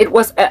from that. It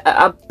was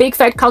a big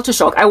fat culture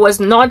shock. I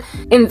was not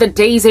in the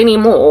days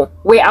anymore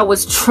where I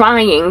was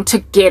trying to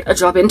get a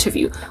job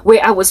interview,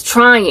 where I was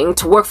trying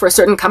to work for a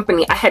certain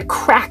company. I had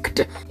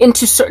cracked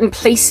into certain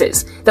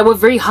places that were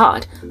very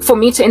hard for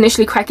me to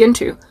initially crack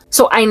into.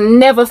 So I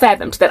never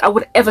fathomed that I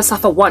would ever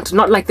suffer want,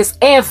 not like this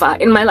ever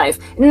in my life.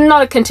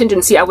 Not a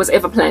contingency I was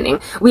ever planning.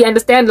 We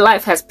understand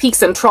life has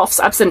peaks and troughs,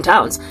 ups and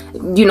downs.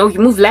 You know, you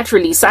move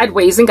laterally,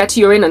 sideways, and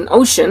you're in an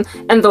ocean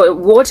and the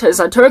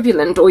waters are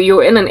turbulent, or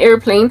you're in an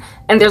airplane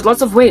and there's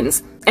lots of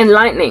winds and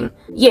lightning.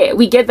 Yeah,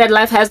 we get that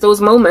life has those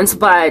moments,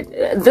 but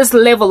this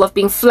level of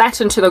being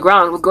flattened to the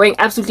ground with going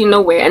absolutely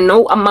nowhere and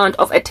no amount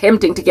of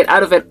attempting to get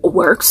out of it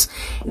works.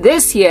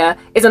 This here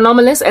is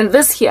anomalous, and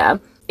this here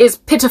is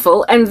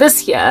pitiful, and this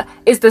here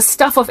is the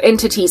stuff of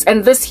entities,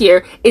 and this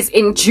here is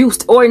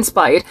induced or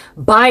inspired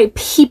by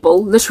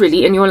people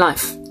literally in your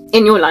life.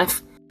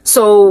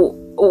 So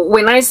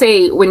when I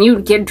say, when you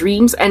get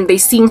dreams and they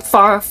seem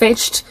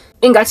far-fetched,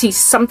 ingati,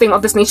 something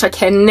of this nature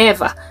can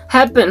never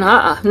happen.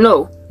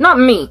 No, not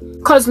me.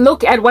 Cause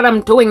look at what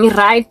I'm doing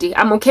right.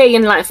 I'm okay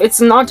in life.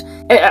 It's not,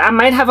 I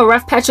might have a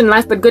rough patch in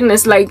life, but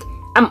goodness, like,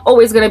 I'm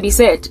always gonna be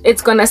set.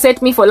 It's gonna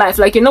set me for life.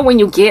 Like, you know, when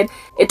you get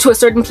to a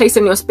certain place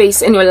in your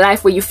space in your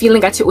life where you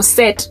feeling that you were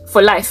set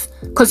for life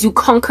because you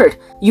conquered,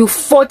 you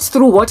fought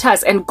through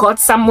waters and got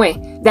somewhere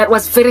that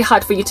was very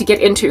hard for you to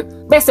get into.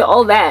 Basically,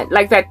 all that,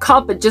 like that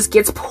carpet just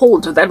gets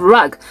pulled, that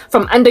rug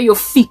from under your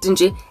feet,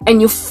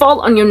 and you fall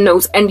on your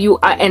nose, and you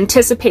are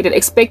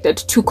expected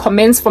to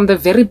commence from the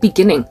very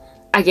beginning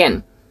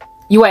again.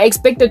 You are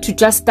expected to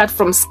just start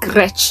from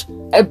scratch,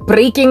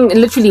 breaking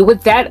literally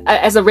with that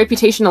as a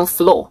reputational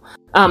flaw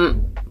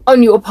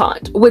on your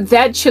part, with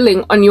that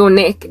chilling on your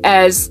neck,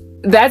 as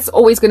that's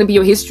always going to be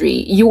your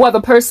history. You are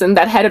the person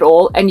that had it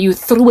all and you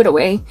threw it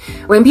away.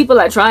 When people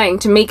are trying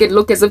to make it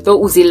look as if though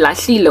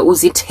uzilahlile,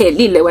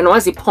 uzithelile, when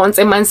waziphonse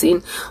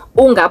emanzini,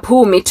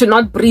 ungaphumi, to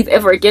not breathe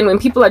ever again, when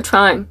people are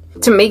trying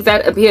to make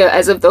that appear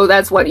as if though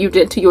that's what you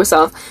did to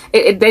yourself,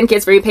 it then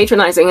gets very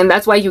patronizing, and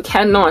that's why you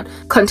cannot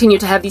continue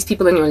to have these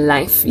people in your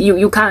life.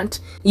 You can't.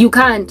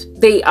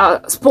 They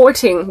are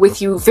sporting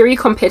with you very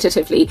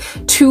competitively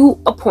to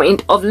a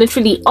point of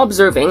literally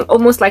observing,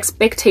 almost like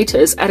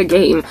spectators at a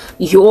game,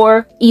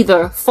 your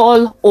either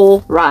fall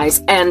or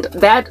rise. And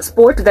that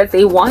sport that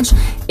they watch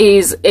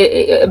is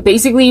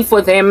basically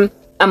for them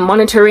a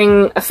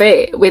monitoring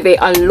affair where they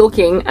are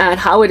looking at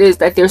how it is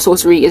that their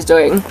sorcery is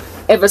doing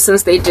ever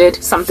since they did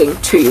something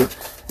to you.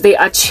 They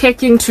are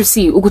checking to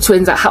see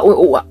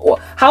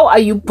how are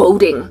you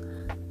boding?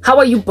 How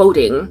are you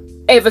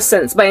boding ever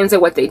since by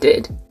what they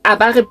did?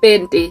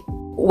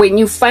 When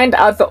you find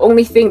out, the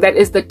only thing that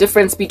is the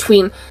difference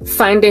between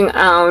finding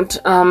out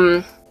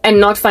and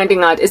not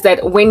finding out is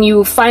that when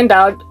you find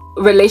out,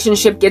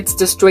 relationship gets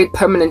destroyed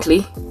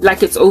permanently,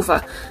 like it's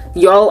over.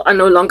 Y'all are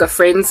no longer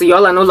friends.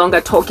 Y'all are no longer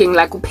talking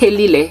like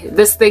uphelile.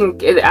 This thing,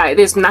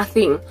 there's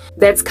nothing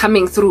that's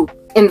coming through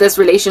in this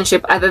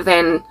relationship other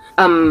than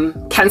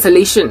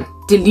cancellation,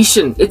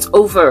 deletion. It's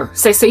over.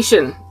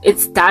 Cessation.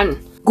 It's done.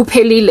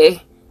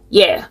 Kuphelile.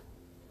 Yeah.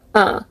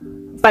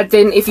 But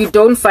then if you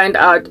don't find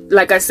out,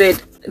 like I said,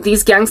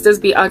 these gangsters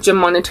be out here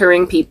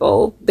monitoring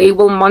people. They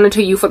will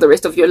monitor you for the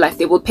rest of your life.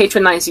 They will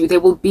patronize you. They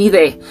will be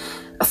there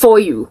for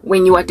you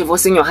when you are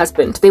divorcing your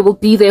husband. They will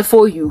be there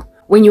for you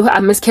when you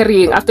are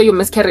miscarrying, after your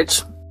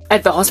miscarriage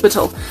at the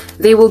hospital.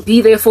 They will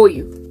be there for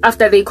you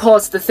after they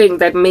caused the thing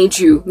that made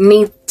you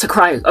need to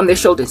cry on their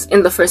shoulders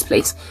in the first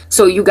place.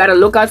 So you gotta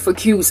look out for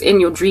cues in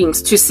your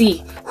dreams to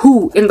see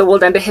who in the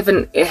world under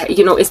heaven,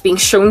 is being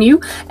shown you.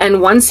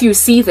 And once you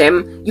see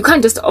them, you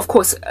can't just, of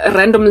course,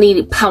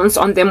 randomly pounce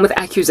on them with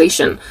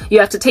accusation. You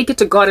have to take it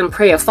to God in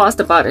prayer, fast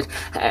about it.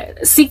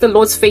 Seek the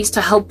Lord's face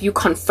to help you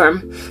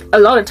confirm. A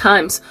lot of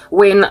times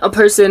when a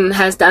person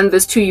has done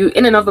this to you,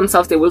 in and of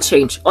themselves, they will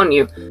change on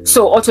you.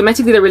 So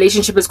automatically the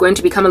relationship is going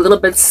to become a little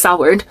bit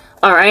soured,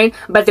 all right?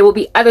 But there will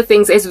be other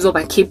things as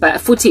uzobakhipha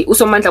futhi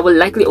usomandla will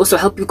likely also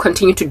help you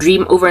continue to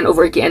dream over and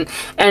over again.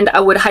 And I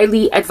would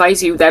highly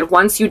advise you that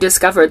once you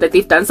discover that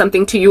they've done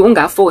something to you,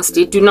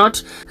 do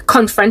not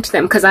confront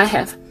them, because I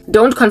have.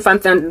 Don't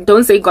confront them.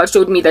 Don't say God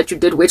showed me that you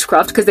did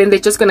witchcraft, because then they're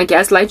just going to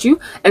gaslight you,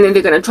 and then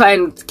they're going to try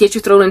and get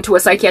you thrown into a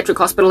psychiatric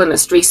hospital in a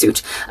stray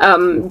suit.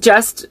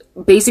 Just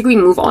basically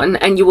move on,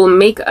 and you will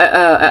make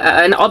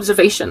an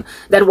observation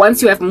that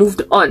once you have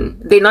moved on,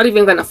 they're not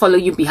even going to follow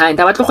you behind.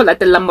 They're not going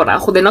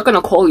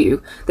to call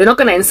you. They're not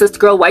going to insist,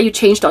 girl, why you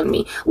changed on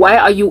me? Why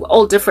are you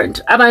all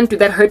different? Abantu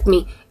that hurt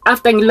me.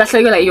 After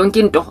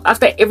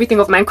everything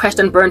of mine crashed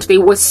and burned, they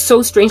were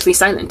so strangely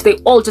silent. They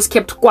all just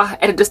kept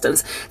at a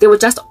distance. They were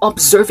just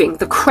observing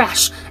the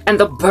crash and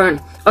the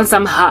burn on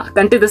some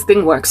until this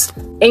thing works.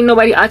 Ain't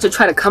nobody out to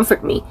try to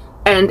comfort me.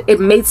 And it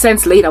made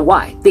sense later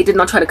why they did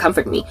not try to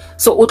comfort me.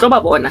 So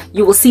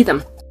you will see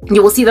them.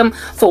 You will see them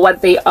for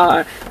what they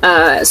are.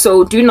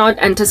 So do not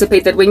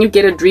anticipate that when you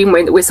get a dream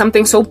with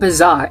something so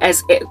bizarre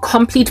as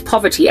complete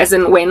poverty, as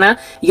in when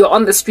you're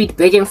on the street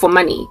begging for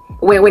money,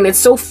 when it's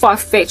so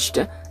far-fetched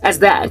as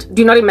that,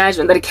 do not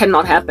imagine that it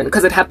cannot happen,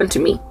 because it happened to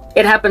me.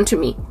 It happened to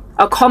me.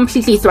 A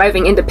completely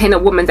thriving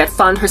independent woman that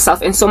found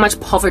herself in so much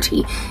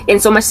poverty, in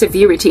so much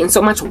severity, in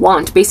so much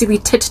want, basically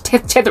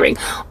tethering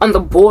on the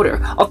border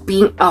of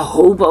being a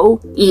hobo.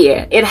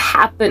 Yeah, it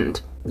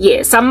happened.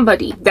 Yeah,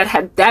 somebody that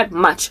had that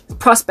much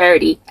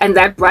prosperity and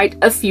that bright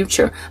a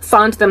future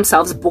found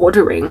themselves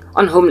bordering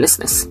on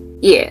homelessness.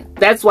 Yeah,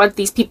 that's what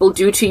these people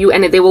do to you,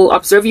 and they will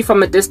observe you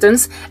from a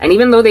distance, and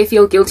even though they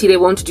feel guilty, they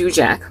won't do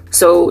jack.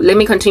 So let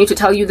me continue to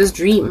tell you this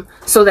dream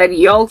so that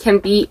y'all can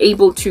be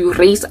able to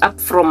raise up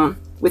from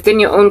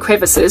within your own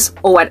crevices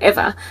or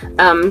whatever,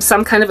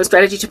 some kind of a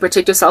strategy to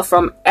protect yourself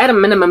from, at a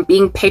minimum,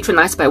 being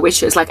patronized by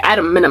witches, like at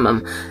a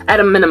minimum,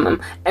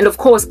 and of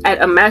course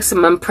at a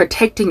maximum,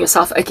 protecting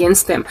yourself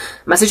against them.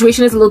 My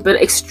situation is a little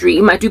bit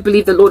extreme. I do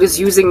believe the Lord is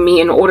using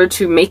me in order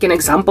to make an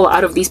example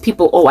out of these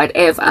people or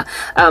whatever.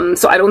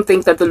 So I don't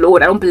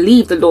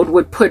believe the Lord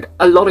would put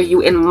a lot of you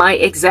in my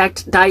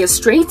exact dire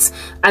straits.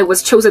 I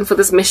was chosen for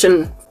this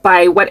mission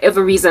by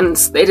whatever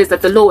reasons it is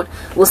that the Lord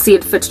will see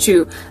it fit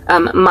to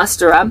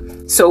muster up.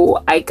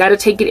 So I gotta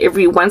take it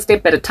every one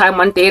step at a time,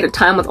 one day at a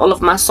time, with all of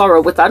my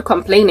sorrow, without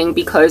complaining,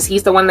 because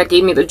he's the one that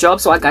gave me the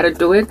job, so I gotta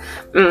do it.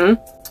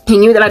 He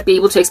knew that I'd be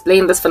able to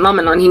explain this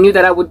phenomenon. He knew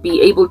that I would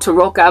be able to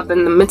rock up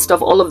in the midst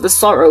of all of the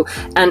sorrow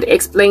and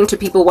explain to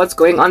people what's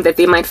going on, that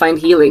they might find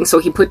healing. So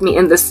he put me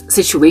in this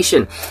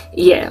situation.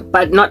 Yeah,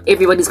 but not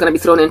everybody's going to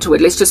be thrown into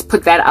it. Let's just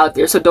put that out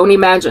there. So don't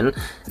imagine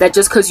that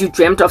just because you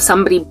dreamt of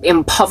somebody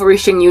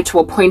impoverishing you to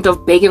a point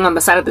of begging on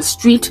the side of the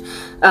street,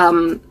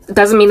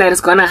 doesn't mean that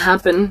it's gonna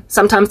happen.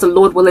 Sometimes the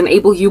Lord will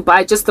enable you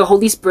by just the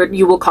Holy Spirit.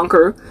 You will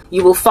conquer,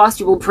 you will fast,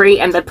 you will pray,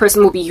 and that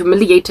person will be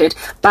humiliated.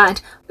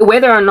 But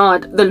whether or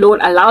not the Lord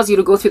allows you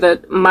to go through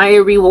the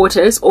miry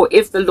waters, or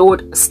if the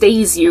Lord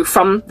stays you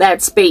from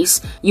that space,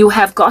 you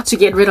have got to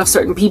get rid of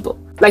certain people.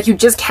 Like, you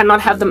just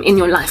cannot have them in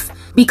your life,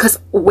 because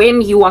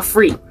when you are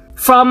free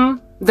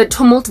from the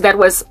tumult that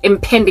was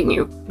impending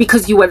you,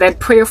 because you were that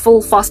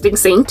prayerful fasting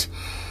saint,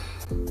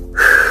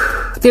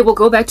 they will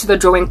go back to the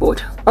drawing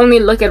board. Only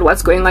look at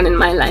what's going on in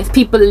my life.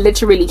 People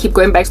literally keep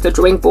going back to the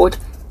drawing board.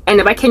 And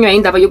if I can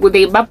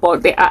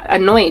they are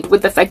annoyed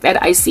with the fact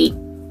that I see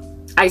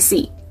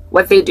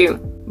what they do.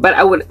 But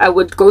I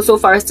would go so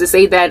far as to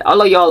say that a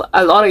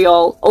lot of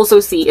y'all also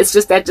see. It's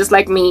just that, just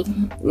like me,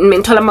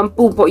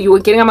 you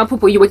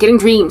were getting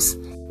dreams.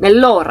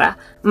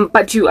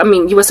 But you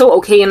were so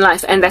okay in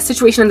life, and that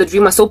situation in the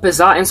dream was so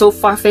bizarre and so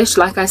far-fetched,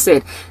 like I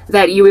said,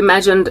 that you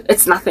imagined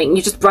it's nothing.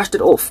 You just brushed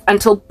it off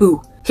until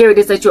boo. Here it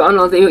is that you're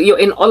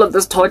in all of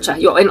this torture,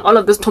 you're in all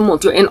of this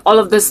tumult, you're in all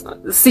of this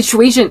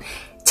situation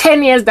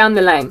 10 years down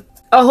the line,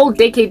 a whole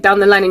decade down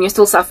the line, and you're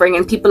still suffering,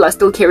 and people are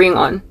still carrying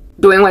on,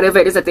 doing whatever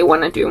it is that they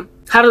want to do.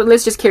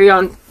 Let's just carry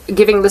on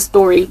giving the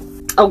story.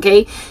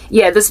 Okay,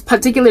 yeah, this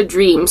particular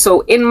dream.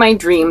 So in my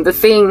dream, the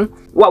thing,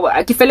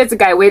 I feel it's a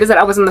guy. Where is it?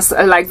 I was in this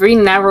like very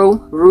narrow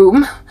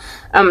room,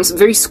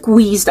 very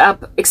squeezed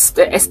up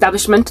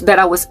establishment that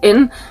I was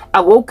in.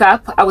 I woke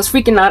up. I was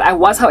freaking out. I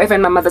was, however,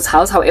 in my mother's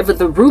house. However,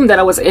 the room that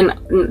I was in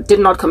did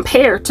not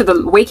compare to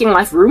the waking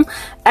life room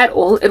at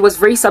all. It was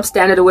very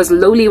substandard. It was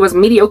lowly. It was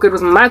mediocre. It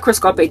was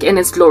microscopic in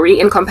its glory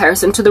in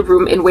comparison to the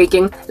room in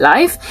waking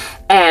life.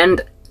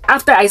 And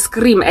after I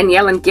scream and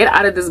yell and get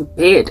out of this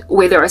bed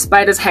where there are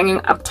spiders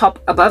hanging up top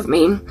above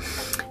me,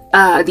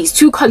 these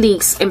two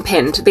colleagues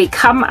impend. They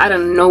come out of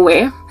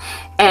nowhere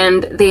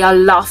and they are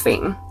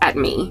laughing at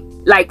me,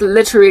 like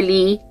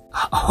literally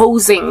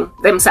hosing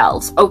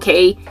themselves,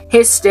 okay?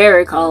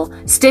 Hysterical,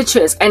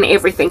 stitches and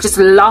everything, just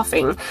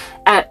laughing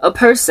at a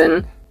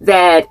person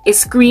that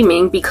is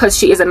screaming because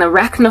she is an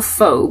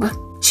arachnophobe.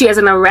 She is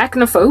an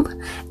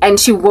arachnophobe, and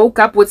she woke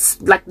up with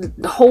like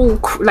the whole,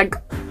 like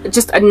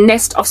just a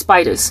nest of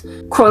spiders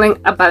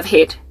crawling above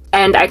head.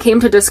 And I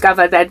came to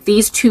discover that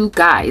these two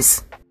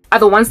guys are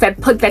the ones that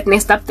put that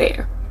nest up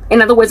there.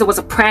 In other words, it was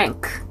a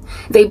prank.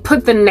 They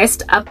put the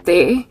nest up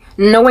there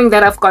knowing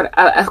that I've got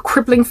a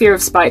crippling fear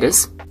of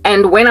spiders.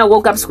 And when I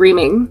woke up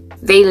screaming,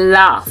 they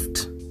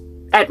laughed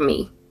at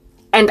me.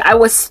 And I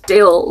was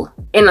still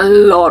in a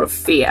lot of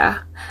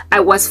fear. I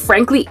was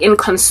frankly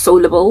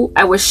inconsolable.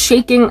 I was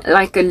shaking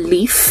like a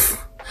leaf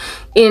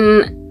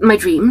in my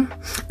dream.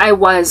 I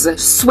was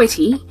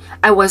sweaty.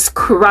 I was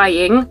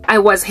crying. I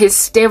was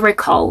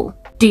hysterical.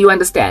 Do you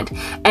understand?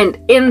 And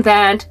in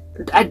that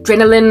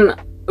adrenaline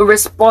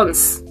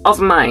response of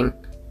mine,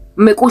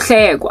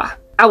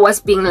 I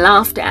was being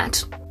laughed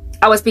at.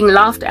 I was being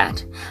laughed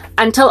at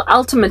until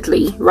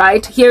ultimately,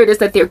 right, here it is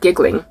that they're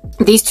giggling.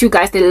 These two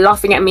guys, they're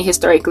laughing at me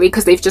hysterically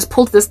because they've just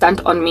pulled the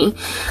stunt on me.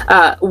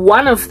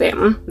 One of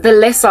them, the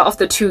lesser of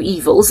the two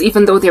evils,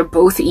 even though they're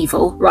both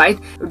evil, right,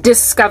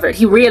 discovered,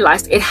 he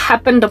realized it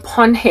happened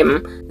upon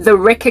him, the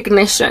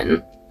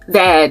recognition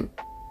that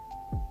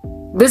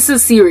this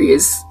is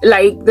serious.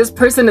 Like, this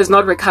person is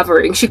not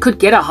recovering. She could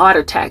get a heart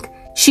attack.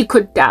 She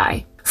could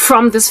die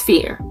from this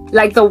fear.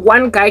 Like, the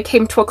one guy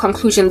came to a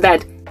conclusion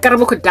that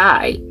Karabo could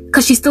die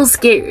because she's still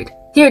scared.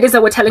 Here it is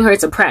that we're telling her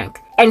it's a prank,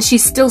 and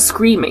she's still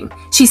screaming.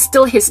 She's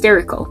still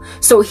hysterical.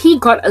 So he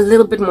got a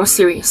little bit more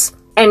serious,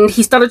 and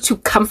he started to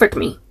comfort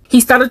me.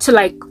 He started to,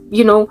 like,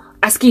 you know,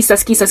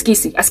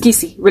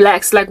 askisi,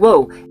 relax, like,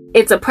 whoa,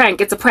 it's a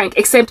prank,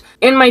 except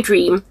in my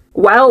dream,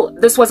 while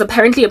this was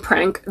apparently a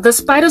prank, the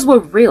spiders were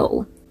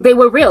real. They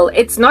were real.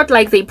 It's not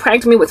like they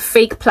pranked me with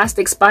fake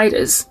plastic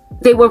spiders.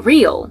 They were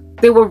real.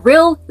 They were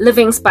real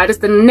living spiders,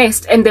 the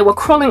nest, and they were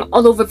crawling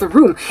all over the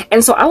room.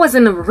 And so I was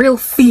in a real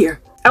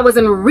fear. I was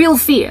in real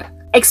fear,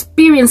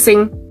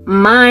 experiencing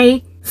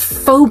my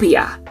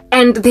phobia.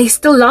 And they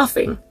still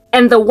laughing.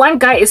 And the one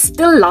guy is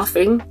still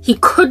laughing. He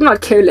could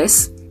not care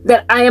less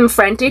that I am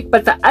frantic.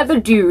 But the other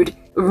dude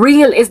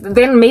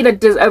then made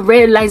a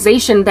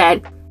realization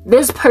that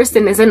this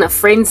person is in a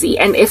frenzy.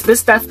 And if this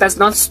stuff does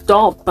not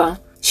stop,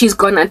 she's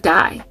gonna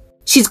die.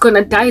 She's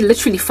gonna die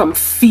literally from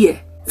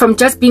fear. From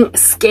just being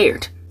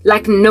scared.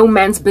 Like no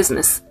man's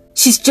business.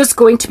 She's just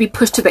going to be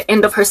pushed to the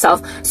end of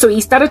herself. So he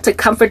started to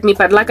comfort me,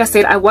 but like I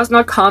said, I was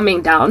not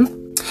calming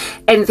down.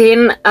 And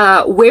then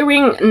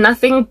wearing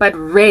nothing but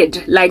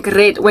red, like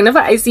red. Whenever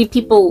I see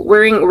people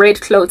wearing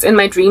red clothes in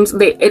my dreams,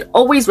 it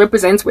always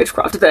represents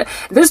witchcraft.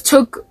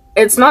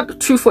 It's not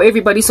true for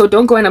everybody, so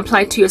don't go and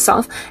apply it to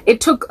yourself. It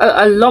took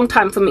a long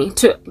time for me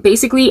to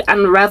basically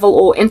unravel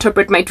or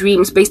interpret my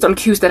dreams based on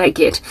cues that I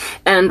get.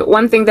 And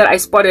one thing that I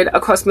spotted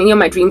across many of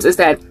my dreams is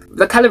that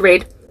the color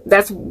red,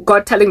 that's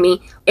God telling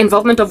me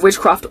involvement of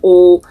witchcraft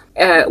or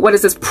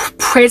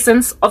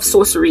presence of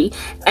sorcery.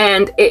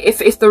 And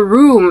if the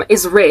room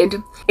is red,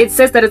 it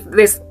says that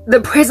there's the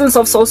presence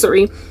of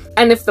sorcery.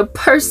 And if the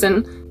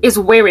person is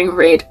wearing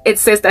red, it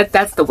says that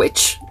that's the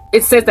witch.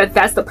 It says that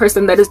that's the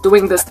person that is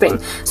doing this thing.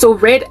 So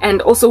red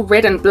and also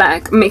red and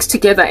black mixed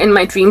together in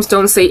my dreams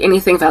don't say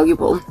anything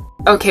valuable.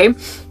 Okay,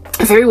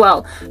 very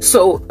well.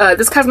 So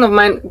this cousin of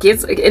mine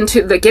gets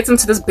into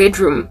this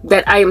bedroom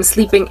that I am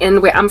sleeping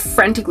in, where I'm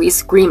frantically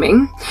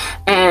screaming,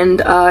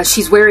 and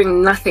she's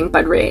wearing nothing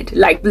but red,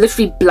 like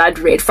literally blood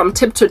red from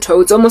tip to toe.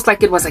 It's almost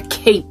like it was a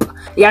cape.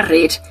 Yeah,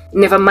 red.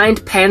 Never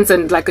mind pants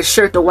and like a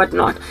shirt or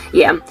whatnot.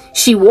 Yeah,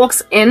 she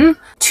walks in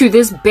to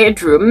this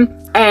bedroom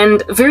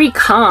and very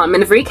calm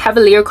and a very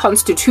cavalier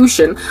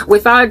constitution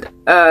without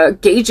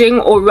gauging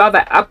or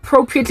rather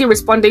appropriately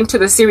responding to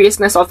the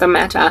seriousness of the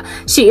matter.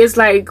 She is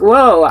like,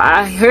 whoa,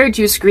 I heard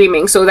you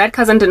screaming. So that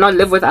cousin did not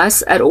live with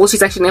us at all.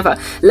 She's actually never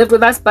lived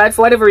with us, but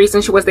for whatever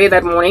reason she was there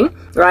that morning,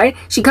 right?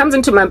 She comes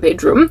into my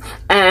bedroom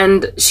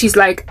and she's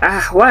like,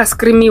 wa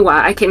screaming, wa,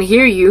 I can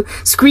hear you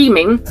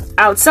screaming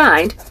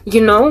outside,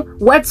 you know,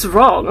 what's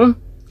wrong?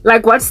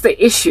 Like, what's the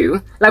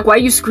issue? Like, why are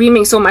you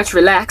screaming so much?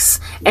 Relax.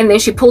 And then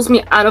she pulls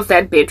me out of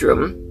that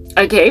bedroom.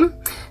 Okay?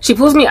 She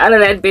pulls me out of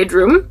that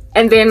bedroom.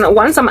 And then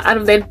once I'm out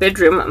of that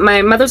bedroom,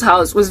 my mother's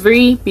house was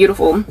very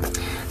beautiful.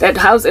 That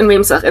house in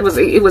Remsach, it was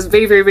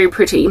very, very, very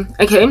pretty.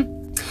 Okay?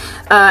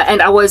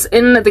 And I was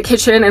in the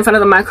kitchen in front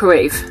of the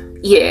microwave.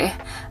 Yeah.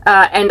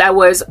 And I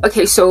was,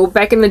 okay, so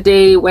back in the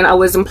day when I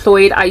was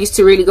employed, I used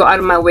to really go out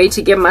of my way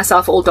to get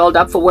myself all dolled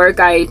up for work.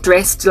 I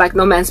dressed like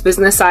no man's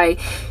business. I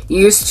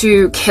used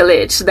to kill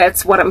it.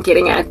 That's what I'm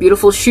getting at.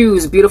 Beautiful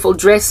shoes, beautiful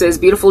dresses,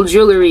 beautiful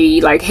jewelry,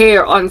 like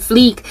hair on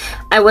fleek.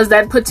 I was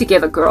that put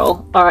together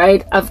girl, all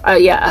right?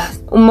 Yeah,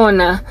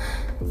 Umona.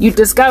 You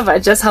discover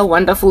just how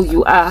wonderful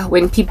you are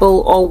when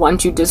people all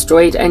want you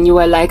destroyed and you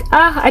are like,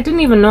 I didn't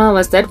even know I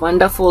was that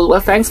wonderful.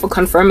 Well, thanks for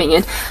confirming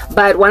it.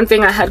 But one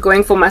thing I had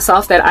going for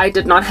myself that I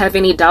did not have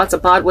any doubts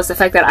about was the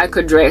fact that I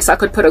could dress. I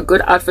could put a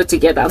good outfit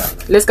together.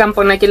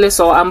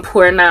 So I'm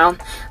poor now,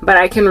 but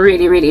I can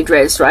really, really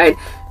dress, right?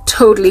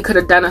 Totally could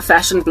have done a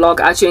fashion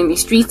blog out here in the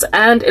streets,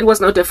 and it was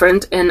no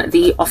different in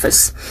the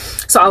office.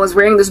 So I was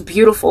wearing this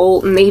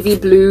beautiful navy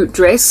blue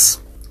dress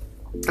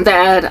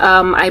that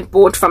I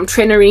bought from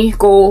Trenery.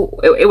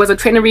 It was a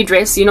Trenery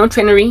dress, you know,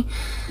 Trenery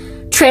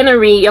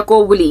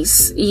Yako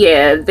Woolies.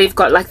 Yeah, they've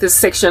got like this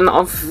section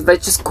of the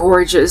just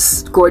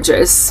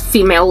gorgeous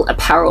female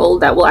apparel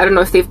that, well, I don't know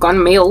if they've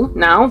gone male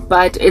now,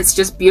 but it's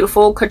just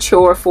beautiful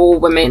couture for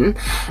women,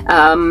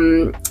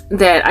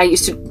 that I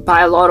used to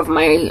buy a lot of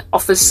my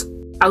office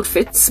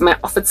outfits, my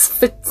office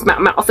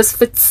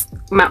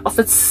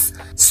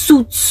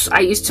suits. I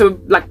used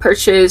to like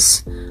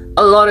purchase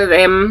a lot of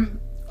them.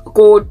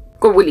 Go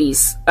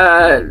Woolies,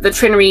 the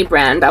Trenery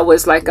brand. I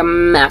was like a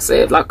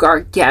massive, like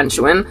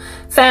gargantuan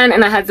fan,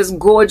 and I had this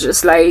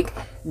gorgeous like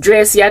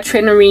dress, yeah,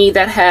 Trenery,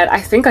 that had, I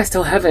think I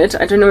still have it,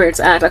 I don't know where it's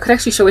at. I could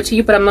actually show it to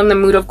you, but I'm not in the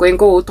mood of going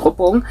go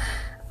tropong.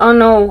 Oh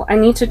no, I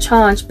need to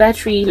charge.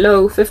 Battery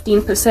low,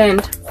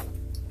 15%.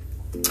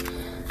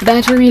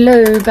 Battery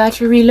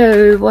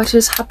low, what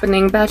is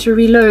happening?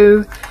 Battery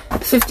low,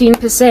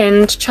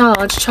 15%.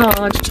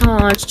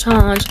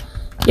 Charge.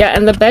 Yeah,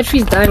 and the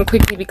battery's dying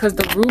quickly because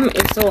the room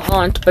is so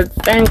hot, but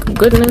thank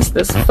goodness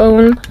this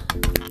phone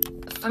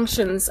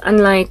functions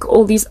unlike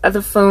all these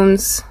other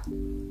phones.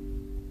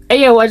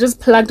 Hey yo, I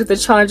just plugged the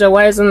charger.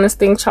 Why isn't this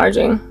thing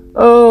charging?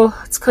 Oh,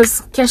 it's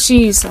because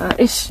Keshi's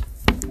ish.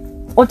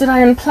 Or did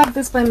I unplug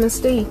this by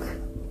mistake?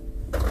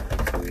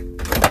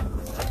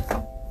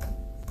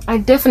 I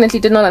definitely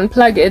did not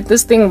unplug it.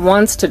 This thing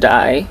wants to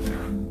die.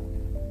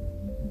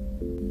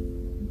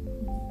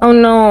 Oh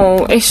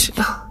no, ish.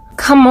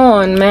 Come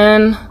on,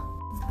 man.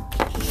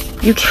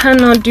 You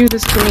cannot do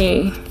this to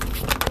me.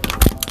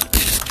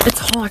 It's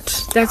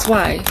hot. That's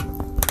why.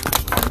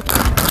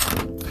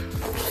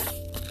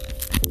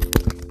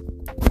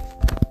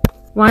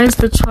 Why is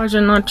the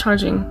charger not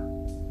charging?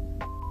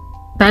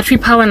 Battery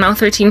power now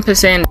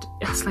 13%.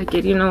 It's like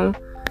it, you know.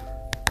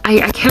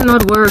 I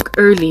cannot work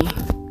early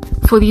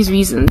for these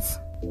reasons.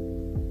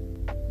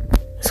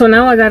 So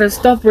now I gotta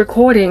stop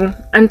recording.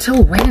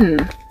 Until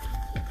when?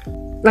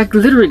 Like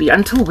literally,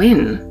 until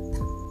when?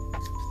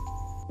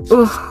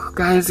 Oh,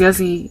 guys,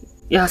 yes,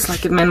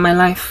 like it meant my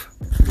life.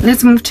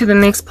 Let's move to the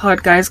next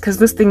part, guys, because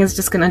this thing is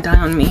just gonna die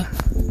on me.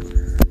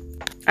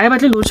 I have a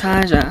little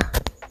charger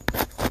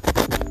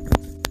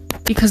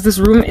because this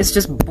room is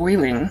just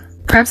boiling.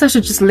 Perhaps I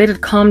should just let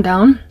it calm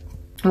down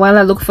while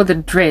I look for the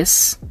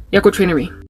dress. Yako Trenery.